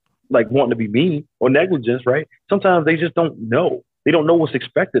like wanting to be mean or negligence, right? Sometimes they just don't know. They don't know what's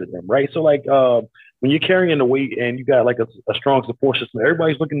expected of them, right? So like when you're carrying the weight and you got like a strong support system,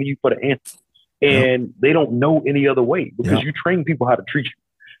 everybody's looking to you for the answer, and they don't know any other way because you train people how to treat you.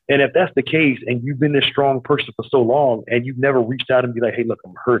 And if that's the case, and you've been this strong person for so long, and you've never reached out and be like, "Hey, look,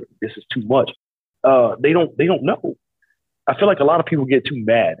 I'm hurting. This is too much." They don't know. I feel like a lot of people get too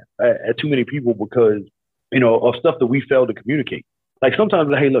mad at too many people because, of stuff that we fail to communicate. Like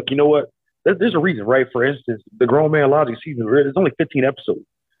sometimes, hey, look, you know what? There's a reason, right? For instance, the Grown Man Logic season, there's only 15 episodes,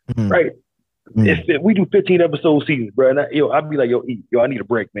 right? If we do 15 episode seasons, bro, and I'd be like, I need a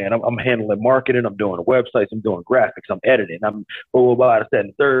break, man. I'm handling marketing, I'm doing websites, I'm doing graphics, I'm editing, I'm blah, that,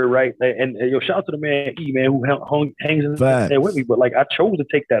 and third, right? And shout out to the man E, man, who hangs in there with me. But like, I chose to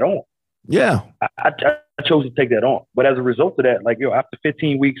take that on. Yeah, I chose to take that on. But as a result of that, like, after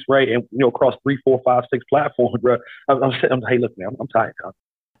 15 weeks, right, and across 3, 4, 5, 6 platforms, bro, I'm saying, hey, look, man, I'm tired.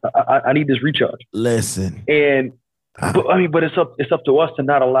 I need this recharge. Listen, and but it's up to us to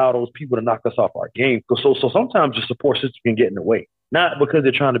not allow those people to knock us off our game. So sometimes the support system can get in the way, not because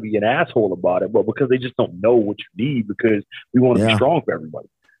they're trying to be an asshole about it, but because they just don't know what you need. Because we want to be strong for everybody.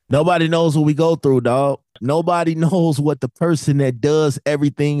 Nobody knows what we go through, dog. Nobody knows what the person that does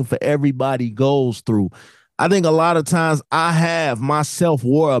everything for everybody goes through. I think a lot of times I have myself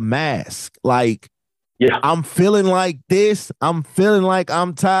wore a mask. Like, I'm feeling like this. I'm feeling like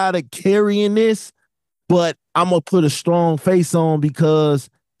I'm tired of carrying this, but I'm going to put a strong face on because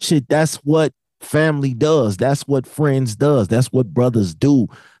shit, that's what family does. That's what friends does. That's what brothers do.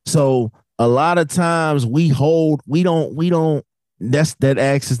 So a lot of times we don't, that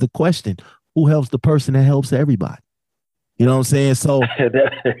asks the question, who helps the person that helps everybody? You know what I'm saying? So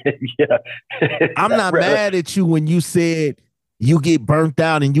I'm not mad at you when you said you get burnt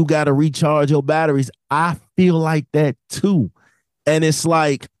out and you got to recharge your batteries. I feel like that too. And it's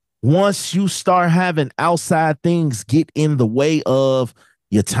like, once you start having outside things get in the way of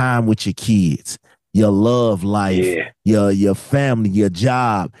your time with your kids, your love life, your family, your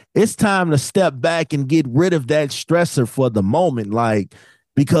job, it's time to step back and get rid of that stressor for the moment. Like,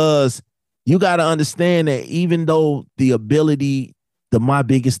 because you got to understand that even though my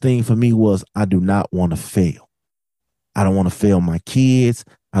biggest thing for me was I do not want to fail. I don't want to fail my kids.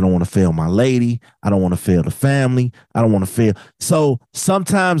 I don't want to fail my lady. I don't want to fail the family. I don't want to fail. So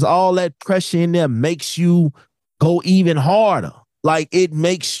sometimes all that pressure in there makes you go even harder. Like it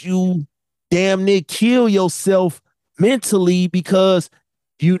makes you damn near kill yourself mentally because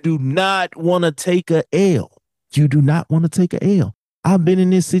you do not want to take a L. You do not want to take a L. I've been in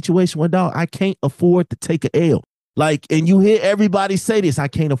this situation where, dog, I can't afford to take a L. Like, and you hear everybody say this, I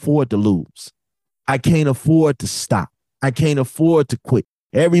can't afford to lose. I can't afford to stop. I can't afford to quit.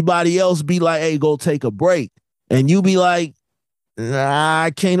 Everybody else be like, hey, go take a break. And you be like, nah,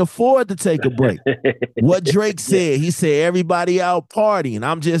 I can't afford to take a break. What Drake said, he said, everybody out partying.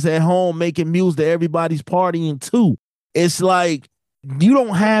 I'm just at home making music that everybody's partying too. It's like, you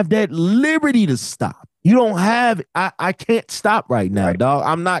don't have that liberty to stop. You don't have, I can't stop right now, dog.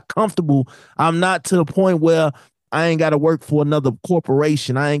 I'm not comfortable. I'm not to the point where I ain't got to work for another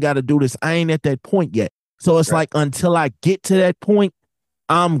corporation. I ain't got to do this. I ain't at that point yet. So it's like until I get to that point,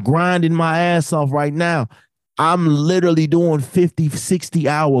 I'm grinding my ass off right now. I'm literally doing 50,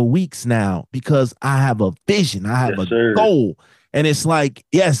 60-hour weeks now because I have a vision. I have a goal. And it's like,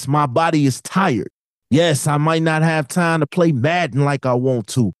 yes, my body is tired. Yes, I might not have time to play Madden like I want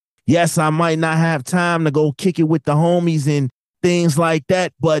to. Yes, I might not have time to go kick it with the homies and things like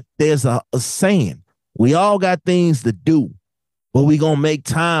that. But there's a saying, we all got things to do, but we going to make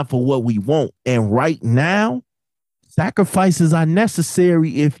time for what we want. And right now, sacrifices are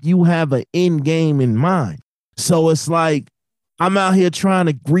necessary if you have an end game in mind. So it's like, I'm out here trying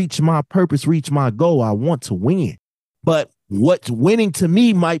to reach my purpose, reach my goal. I want to win. But what's winning to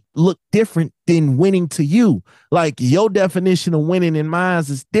me might look different than winning to you. Like your definition of winning in mine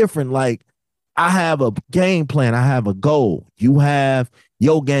is different. Like I have a game plan. I have a goal. You have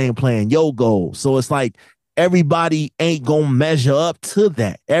your game plan, your goal. So it's like everybody ain't going to measure up to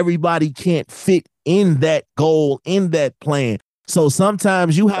that. Everybody can't fit in that goal, in that plan. So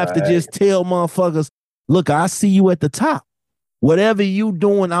sometimes you have to just tell motherfuckers, look, I see you at the top. Whatever you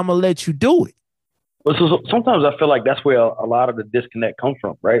doing, I'm going to let you do it. But so sometimes I feel like that's where a lot of the disconnect comes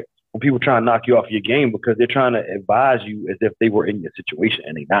from, right? When people try to knock you off your game because they're trying to advise you as if they were in your situation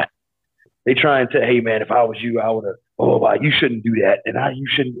and they're not. They try and say, hey, man, if I was you, I would have, you shouldn't do that. And you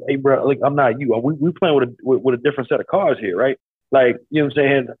shouldn't, hey, bro, like, I'm not you. We playing with a different set of cards here, right? Like, you know what I'm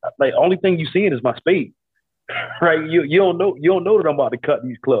saying? Like, only thing you seeing is my spade, right? You don't know that I'm about to cut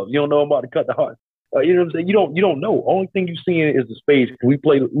these clubs. You don't know I'm about to cut the hearts. You know what I'm saying? You don't know. Only thing you seeing is the spades. We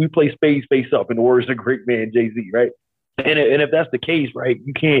play spades face up, in the words of great man Jay-Z, right? And if that's the case, right,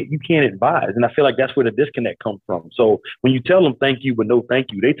 you can't advise. And I feel like that's where the disconnect comes from. So when you tell them thank you but no thank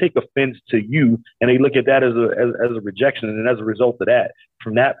you, they take offense to you and they look at that as a rejection. And as a result of that,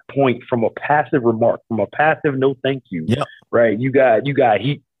 from that point, from a passive remark, from a passive no thank you, right, you got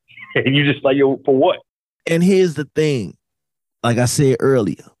heat. And you just like, yo, for what? And here's the thing. Like I said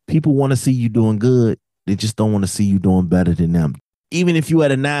earlier, people want to see you doing good. They just don't want to see you doing better than them. Even if you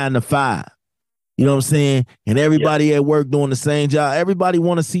had a 9 to 5, you know what I'm saying? And everybody at work doing the same job. Everybody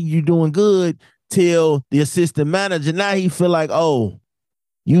want to see you doing good till the assistant manager. Now he feel like, oh,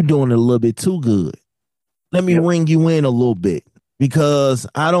 you doing it a little bit too good. Let me ring you in a little bit because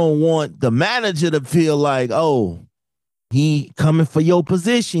I don't want the manager to feel like, oh, he coming for your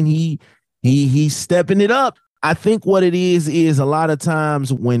position. He's stepping it up. I think what it is a lot of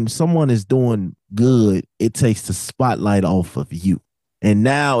times when someone is doing good, it takes the spotlight off of you. And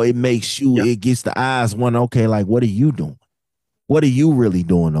now it makes you, it gets the eyes wondering, okay, like, what are you doing? What are you really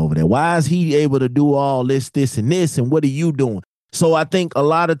doing over there? Why is he able to do all this, and this, and what are you doing? So I think a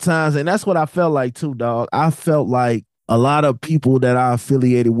lot of times, and that's what I felt like too, dog. I felt like a lot of people that I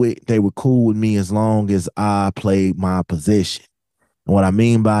affiliated with, they were cool with me as long as I played my position. And what I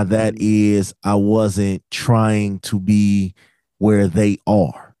mean by that is I wasn't trying to be where they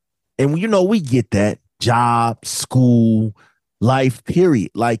are. And, you know, we get that. Job, school, life, period.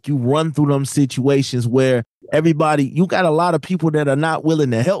 Like you run through them situations where you got a lot of people that are not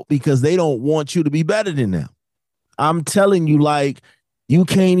willing to help because they don't want you to be better than them. I'm telling you, like, you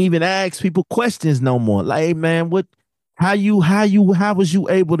can't even ask people questions no more. Like, hey, man, how was you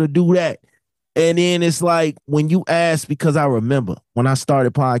able to do that? And then it's like when you ask, because I remember when I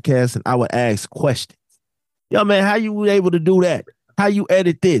started podcasting, I would ask questions. Yo, man, how you able to do that? How you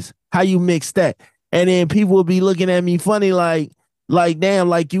edit this? How you mix that? And then people would be looking at me funny, like, damn,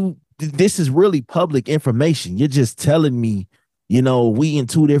 like this is really public information. You're just telling me, you know, we in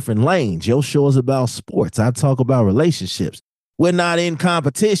two different lanes. Your show is about sports. I talk about relationships. We're not in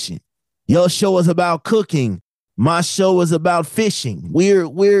competition. Your show is about cooking. My show is about fishing.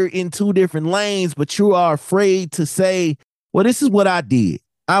 We're in two different lanes, but you are afraid to say, well, this is what I did.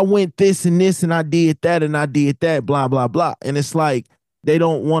 I went this and this and I did that and I did that, blah, blah, blah. And it's like they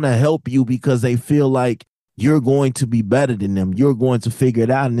don't want to help you because they feel like you're going to be better than them. You're going to figure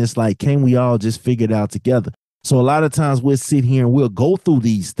it out. And it's like, can we all just figure it out together? So a lot of times we'll sit here and we'll go through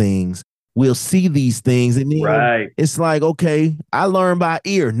these things. We'll see these things. And then it's like, okay, I learned by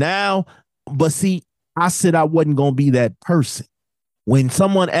ear now. But see, I said I wasn't going to be that person. When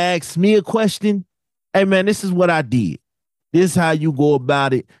someone asks me a question, hey, man, this is what I did. This is how you go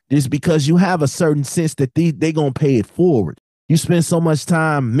about it. This because you have a certain sense that they're going to pay it forward. You spend so much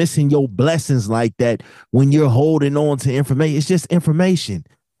time missing your blessings like that when you're holding on to information. It's just information.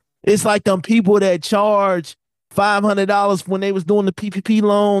 It's like them people that charge $500 when they was doing the PPP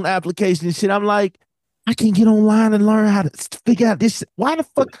loan application and shit. I'm like, I can get online and learn how to figure out this. Why the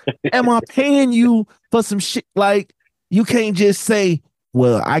fuck am I paying you for some shit? Like, you can't just say,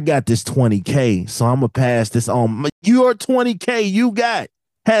 well, I got this 20K, so I'm going to pass this on. Your 20K you got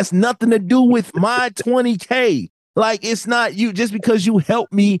has nothing to do with my 20K. Like, it's not you. Just because you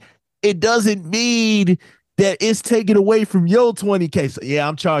help me, it doesn't mean that it's taken away from your 20K. So, yeah,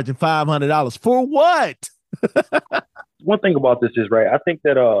 I'm charging $500. For what? One thing about this is, right, I think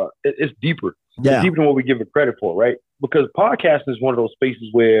that it's deeper. Yeah. It's deeper than what we give it credit for, right? Because podcasting is one of those spaces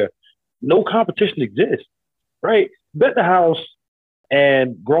where no competition exists, right? Bet the House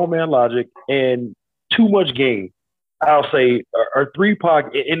and Grown Man Logic and Too Much Game, I'll say, are three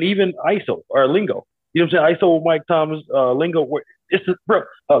and even ISO or Lingo. You know what I'm saying? ISO with Mike Thomas, Lingo, it's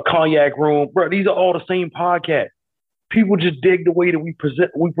Cognac Room, bro. These are all the same podcasts. People just dig the way that we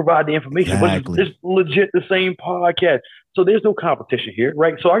provide the information. Exactly. But it's legit the same podcast. So there's no competition here,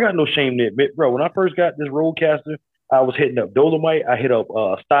 right? So I got no shame to admit, bro, when I first got this Rodecaster, I was hitting up Dolomite. I hit up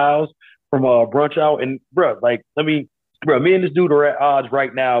Styles from Brunch Out. And, bro, like, me and this dude are at odds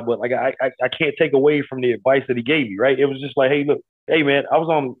right now, but, like, I can't take away from the advice that he gave me, right? It was just like, hey, look, hey, man, I was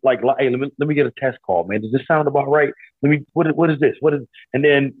on, like, hey, let me get a test call, man. Does this sound about right? What is this? And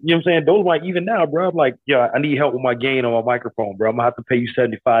then, you know what I'm saying? Dolomite, even now, bro, I'm like, yeah, I need help with my gain on my microphone, bro. I'm going to have to pay you $75.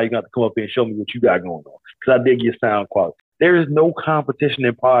 You're going to have to come up here and show me what you got going on because I dig your sound quality. There is no competition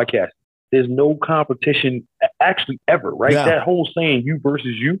in podcasting. There's no competition actually ever, right? Yeah. That whole saying, you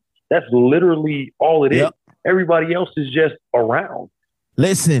versus you, that's literally all it is. Everybody else is just around.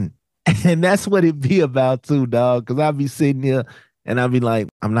 Listen, and that's what it be about too, dog, because I'll be sitting here and I'll be like,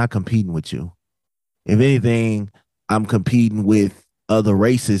 I'm not competing with you. If anything, I'm competing with other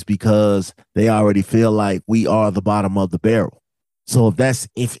races because they already feel like we are the bottom of the barrel. So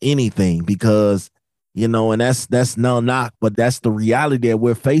if anything, because, you know, and that's no knock, but that's the reality that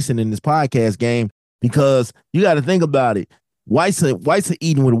we're facing in this podcast game because you got to think about it. Whites are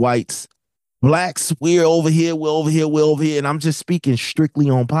eating with whites. Blacks, we're over here. And I'm just speaking strictly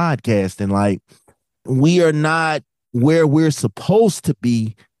on podcasting. Like, we are not where we're supposed to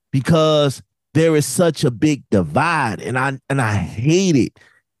be because there is such a big divide. And I hate it,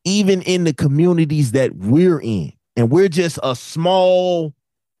 even in the communities that we're in. And we're just a small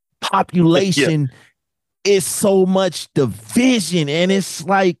population. It's so much division. And it's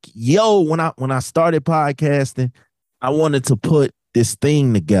like, yo, when I started podcasting, I wanted to put this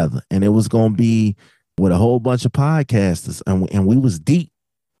thing together, and it was going to be with a whole bunch of podcasters, and we was deep.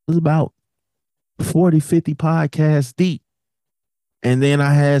 It was about 40, 50 podcasts deep. And then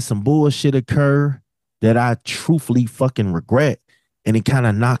I had some bullshit occur that I truthfully fucking regret, and it kind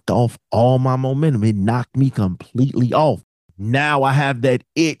of knocked off all my momentum. It knocked me completely off. Now I have that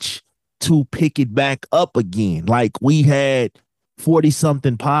itch to pick it back up again. Like, we had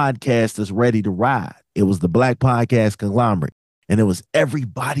 40-something podcasters ready to ride. It was the Black Podcast Conglomerate. And it was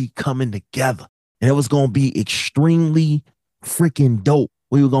everybody coming together. And it was going to be extremely freaking dope.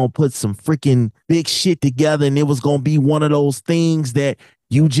 We were going to put some freaking big shit together. And it was going to be one of those things that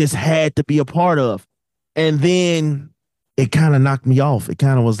you just had to be a part of. And then it kind of knocked me off. It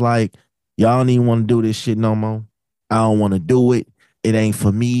kind of was like, y'all don't even want to do this shit no more. I don't want to do it. It ain't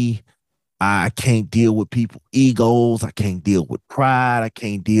for me. I can't deal with people's egos. I can't deal with pride. I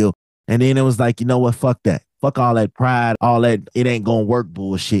can't deal. And then it was like, you know what? Fuck that. Fuck all that pride, all that it ain't gonna work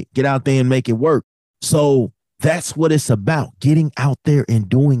bullshit. Get out there and make it work. So that's what it's about, getting out there and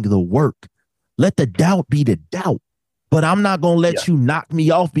doing the work. Let the doubt be the doubt. But I'm not gonna let you knock me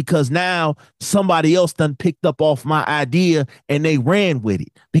off because now somebody else done picked up off my idea and they ran with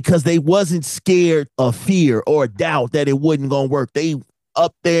it because they wasn't scared of fear or doubt that it wasn't gonna work. They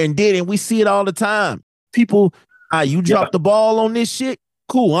up there and did it. And we see it all the time. People, you dropped the ball on this shit.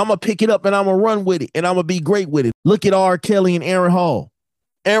 Cool, I'm going to pick it up and I'm going to run with it and I'm going to be great with it. Look at R. Kelly and Aaron Hall.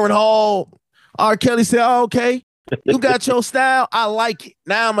 R. Kelly said, oh, okay, You got your style. I like it.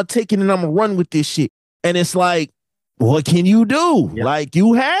 Now I'm going to take it and I'm going to run with this shit. And it's like, what can you do? Yeah. Like,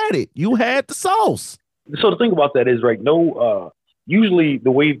 you had it. You had the sauce. So the thing about that is, right, usually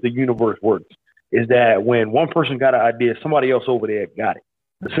the way the universe works is that when one person got an idea, somebody else over there got it,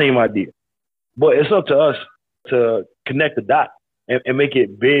 the same idea. But it's up to us to connect the dots and make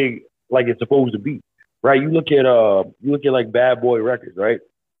it big like it's supposed to be, right? You look at like Bad Boy Records, right?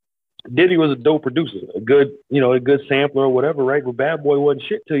 Diddy was a dope producer, a good sampler or whatever, right? But Bad Boy wasn't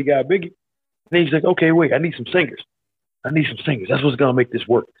shit till he got Biggie. And then he's like, okay, wait, I need some singers. That's what's gonna make this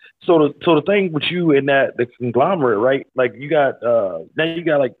work. So the thing with you in the conglomerate, right? Like you got now you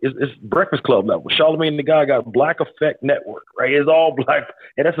got like it's Breakfast Club level. Charlamagne and the guy got Black Effect Network, right? It's all black,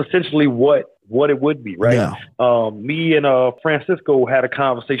 and that's essentially what it would be, right? Yeah. Me and Francisco had a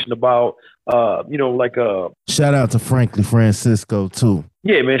conversation about shout out to Frankly Francisco too.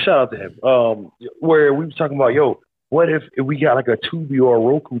 Yeah, man, shout out to him. Where we was talking about, what if we got like a Tubi or a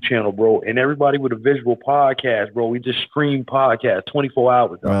Roku channel, bro, and everybody with a visual podcast, bro, we just stream podcasts 24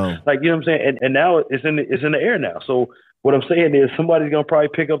 hours. Bro. Like, you know what I'm saying? And now it's in the air now. So what I'm saying is somebody's going to probably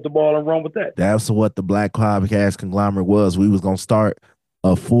pick up the ball and run with that. That's what the Black Podcast Conglomerate was. We was going to start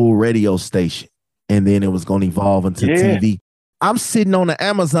a full radio station, and then it was going to evolve into TV. I'm sitting on the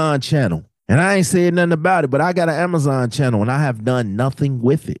Amazon channel, and I ain't saying nothing about it, but I got an Amazon channel, and I have done nothing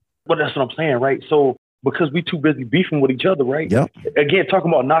with it. But that's what I'm saying, right? So because we too busy beefing with each other, right? Yep. Again, talking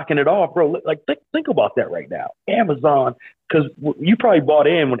about knocking it off, bro. Like, think about that right now. Amazon, because you probably bought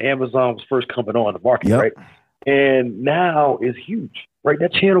in when Amazon was first coming on the market, right? And now it's huge, right?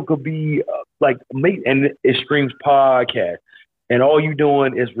 That channel could be and it streams podcasts. And all you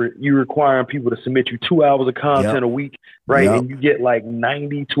doing is you requiring people to submit you 2 hours of content a week, right? And you get like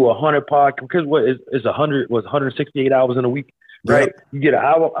 90 to 100 podcasts. Because what is 168 hours in a week? Right, you get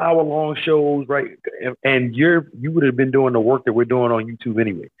hour long shows, right, and you would have been doing the work that we're doing on YouTube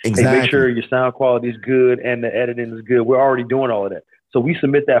anyway. Exactly. And make sure your sound quality is good and the editing is good. We're already doing all of that, so we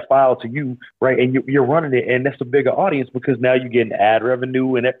submit that file to you, right, and you're running it, and that's a bigger audience because now you're getting ad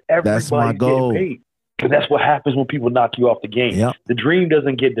revenue and everybody's getting paid. Because that's what happens when people knock you off the game. Yep. The dream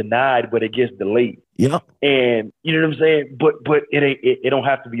doesn't get denied, but it gets delayed. Yep. And you know what I'm saying? But it don't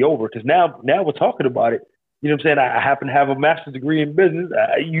have to be over because now we're talking about it. You know what I'm saying? I happen to have a master's degree in business.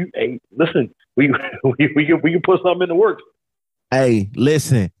 Listen, we can put something in the works. Hey,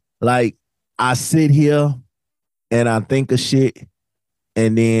 listen, like I sit here and I think of shit,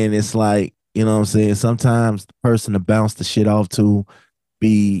 and then it's like, you know what I'm saying? Sometimes the person to bounce the shit off to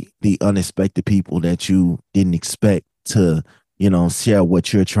be the unexpected people that you didn't expect to, share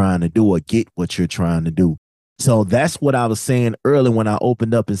what you're trying to do or get what you're trying to do. So that's what I was saying earlier when I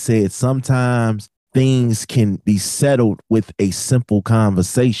opened up and said sometimes things can be settled with a simple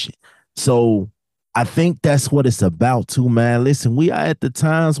conversation. So I think that's what it's about too, man. Listen, we are at the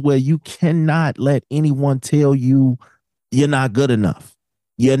times where you cannot let anyone tell you you're not good enough.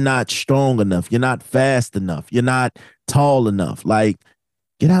 You're not strong enough. You're not fast enough. You're not tall enough. Like,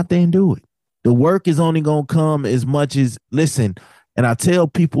 get out there and do it. The work is only going to come as much as, listen, and I tell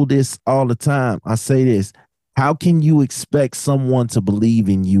people this all the time. I say this, how can you expect someone to believe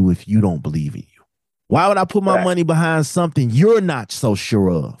in you if you don't believe in you? Why would I put my money behind something you're not so sure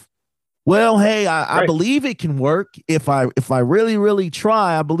of? Well, hey, I believe it can work. If I really, really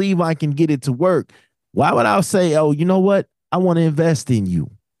try, I believe I can get it to work. Why would I say, oh, you know what? I want to invest in you.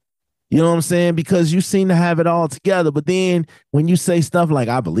 You know what I'm saying? Because you seem to have it all together. But then when you say stuff like,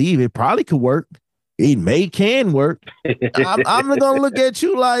 I believe it probably could work, it can work, I'm going to look at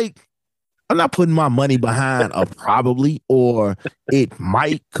you like, I'm not putting my money behind a probably or it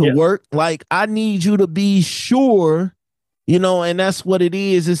might could work. Like, I need you to be sure, and that's what it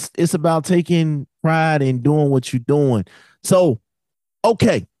is. It's about taking pride in doing what you're doing. So,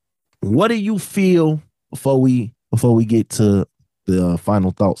 okay, what do you feel before we get to the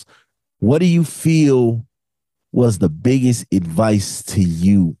final thoughts? What do you feel was the biggest advice to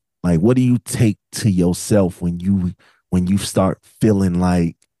you? Like, what do you take to yourself when you start feeling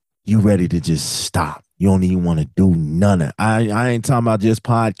like you ready to just stop? You don't even want to do none of it. I ain't talking about just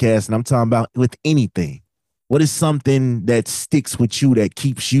podcasting. I'm talking about with anything. What is something that sticks with you that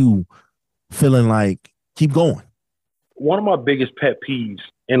keeps you feeling like keep going? One of my biggest pet peeves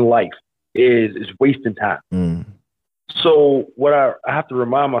in life is wasting time. So what I have to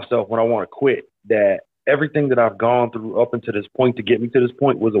remind myself when I want to quit, that everything that I've gone through up until this point to get me to this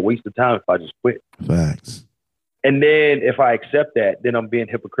point was a waste of time if I just quit. Facts. And then if I accept that, then I'm being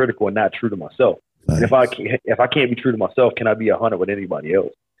hypocritical and not true to myself. And if I can't be true to myself, can I be 100 with anybody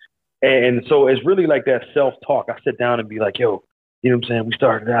else? And so it's really like that self-talk. I sit down and be like, yo, you know what I'm saying? We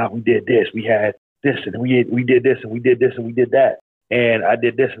started out, we did this. We had this, and we did this, and we did this, and we did that, and I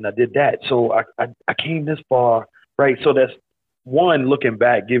did this, and I did that. So I came this far, right? So that's one, looking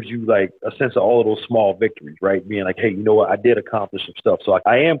back gives you like a sense of all of those small victories, right? Being like, hey, you know what? I did accomplish some stuff. So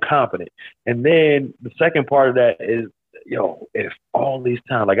I am confident. And then the second part of that is, if all these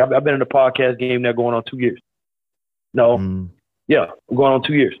times, like I've been in the podcast game now going on 2 years. No, yeah, I'm going on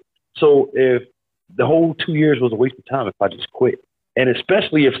 2 years. So if the whole 2 years was a waste of time if I just quit, and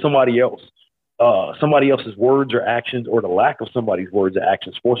especially if somebody else's words or actions, or the lack of somebody's words or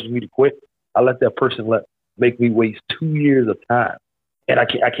actions forces me to quit, I let that person make me waste 2 years of time, and I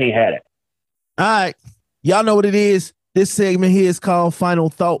can't have it. All right, y'all know what it is. This segment here is called Final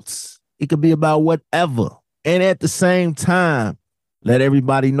Thoughts. It could be about whatever, and at the same time, let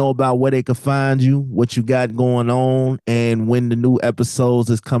everybody know about where they can find you, what you got going on, and when the new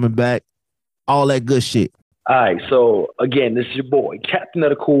episodes is coming back. All that good shit. All right, so again, this is your boy, Captain of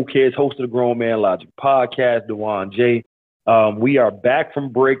the Cool Kids, host of the Grown Man Logic podcast, Dewan J. We are back from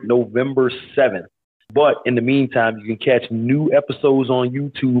break November 7th. But in the meantime, you can catch new episodes on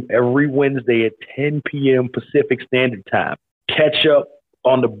YouTube every Wednesday at 10 p.m. Pacific Standard Time. Catch up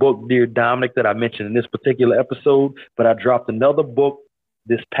on the book, Dear Dominic, that I mentioned in this particular episode. But I dropped another book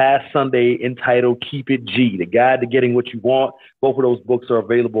this past Sunday entitled Keep It G, The Guide to Getting What You Want. Both of those books are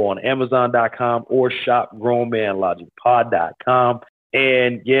available on Amazon.com or shop GrownManLogicPod.com.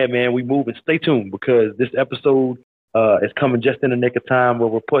 And yeah, man, we moving. Stay tuned because this episode is coming just in the nick of time where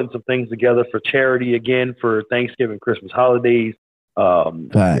we're putting some things together for charity again for Thanksgiving, Christmas holidays.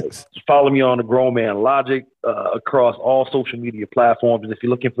 Thanks. Follow me on the Grown Man Logic across all social media platforms. And if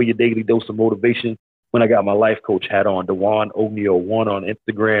you're looking for your daily dose of motivation, when I got my life coach hat on, Dewan O'Neal1 on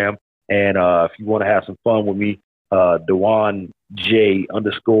Instagram. And if you want to have some fun with me, Dewan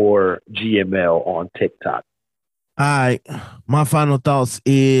J_GML on TikTok. All right. My final thoughts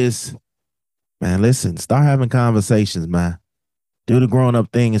is, man, listen, start having conversations, man. Do the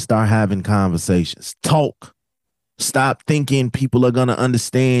grown-up thing and start having conversations. Talk. Stop thinking people are going to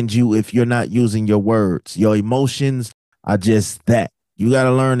understand you if you're not using your words. Your emotions are just that. You got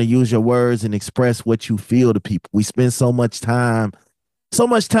to learn to use your words and express what you feel to people. We spend so much time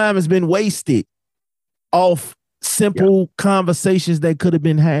has been wasted off simple conversations that could have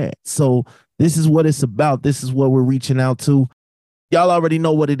been had. So this is what it's about. This is what we're reaching out to. Y'all already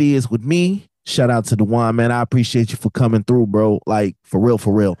know what it is with me. Shout out to Dewan, man. I appreciate you for coming through, bro. Like, for real,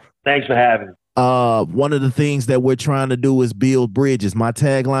 for real. Thanks for having me. One of the things that we're trying to do is build bridges. My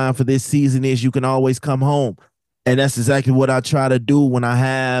tagline for this season is you can always come home. And that's exactly what I try to do when I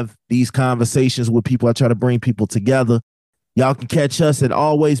have these conversations with people. I try to bring people together. Y'all can catch us at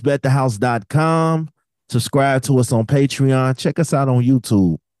alwaysbetthehouse.com. Subscribe to us on Patreon. Check us out on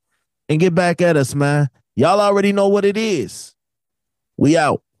YouTube. And get back at us, man. Y'all already know what it is. We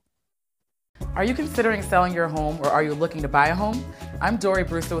out. Are you considering selling your home or are you looking to buy a home? I'm Dory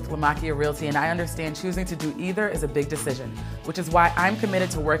Brewster with Lamakia Realty, and I understand choosing to do either is a big decision, which is why I'm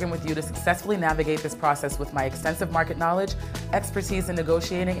committed to working with you to successfully navigate this process with my extensive market knowledge, expertise in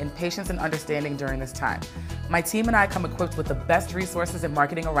negotiating, and patience and understanding during this time. My team and I come equipped with the best resources and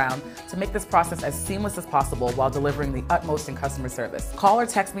marketing around to make this process as seamless as possible while delivering the utmost in customer service. Call or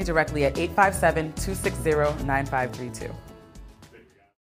text me directly at 857-260-9532.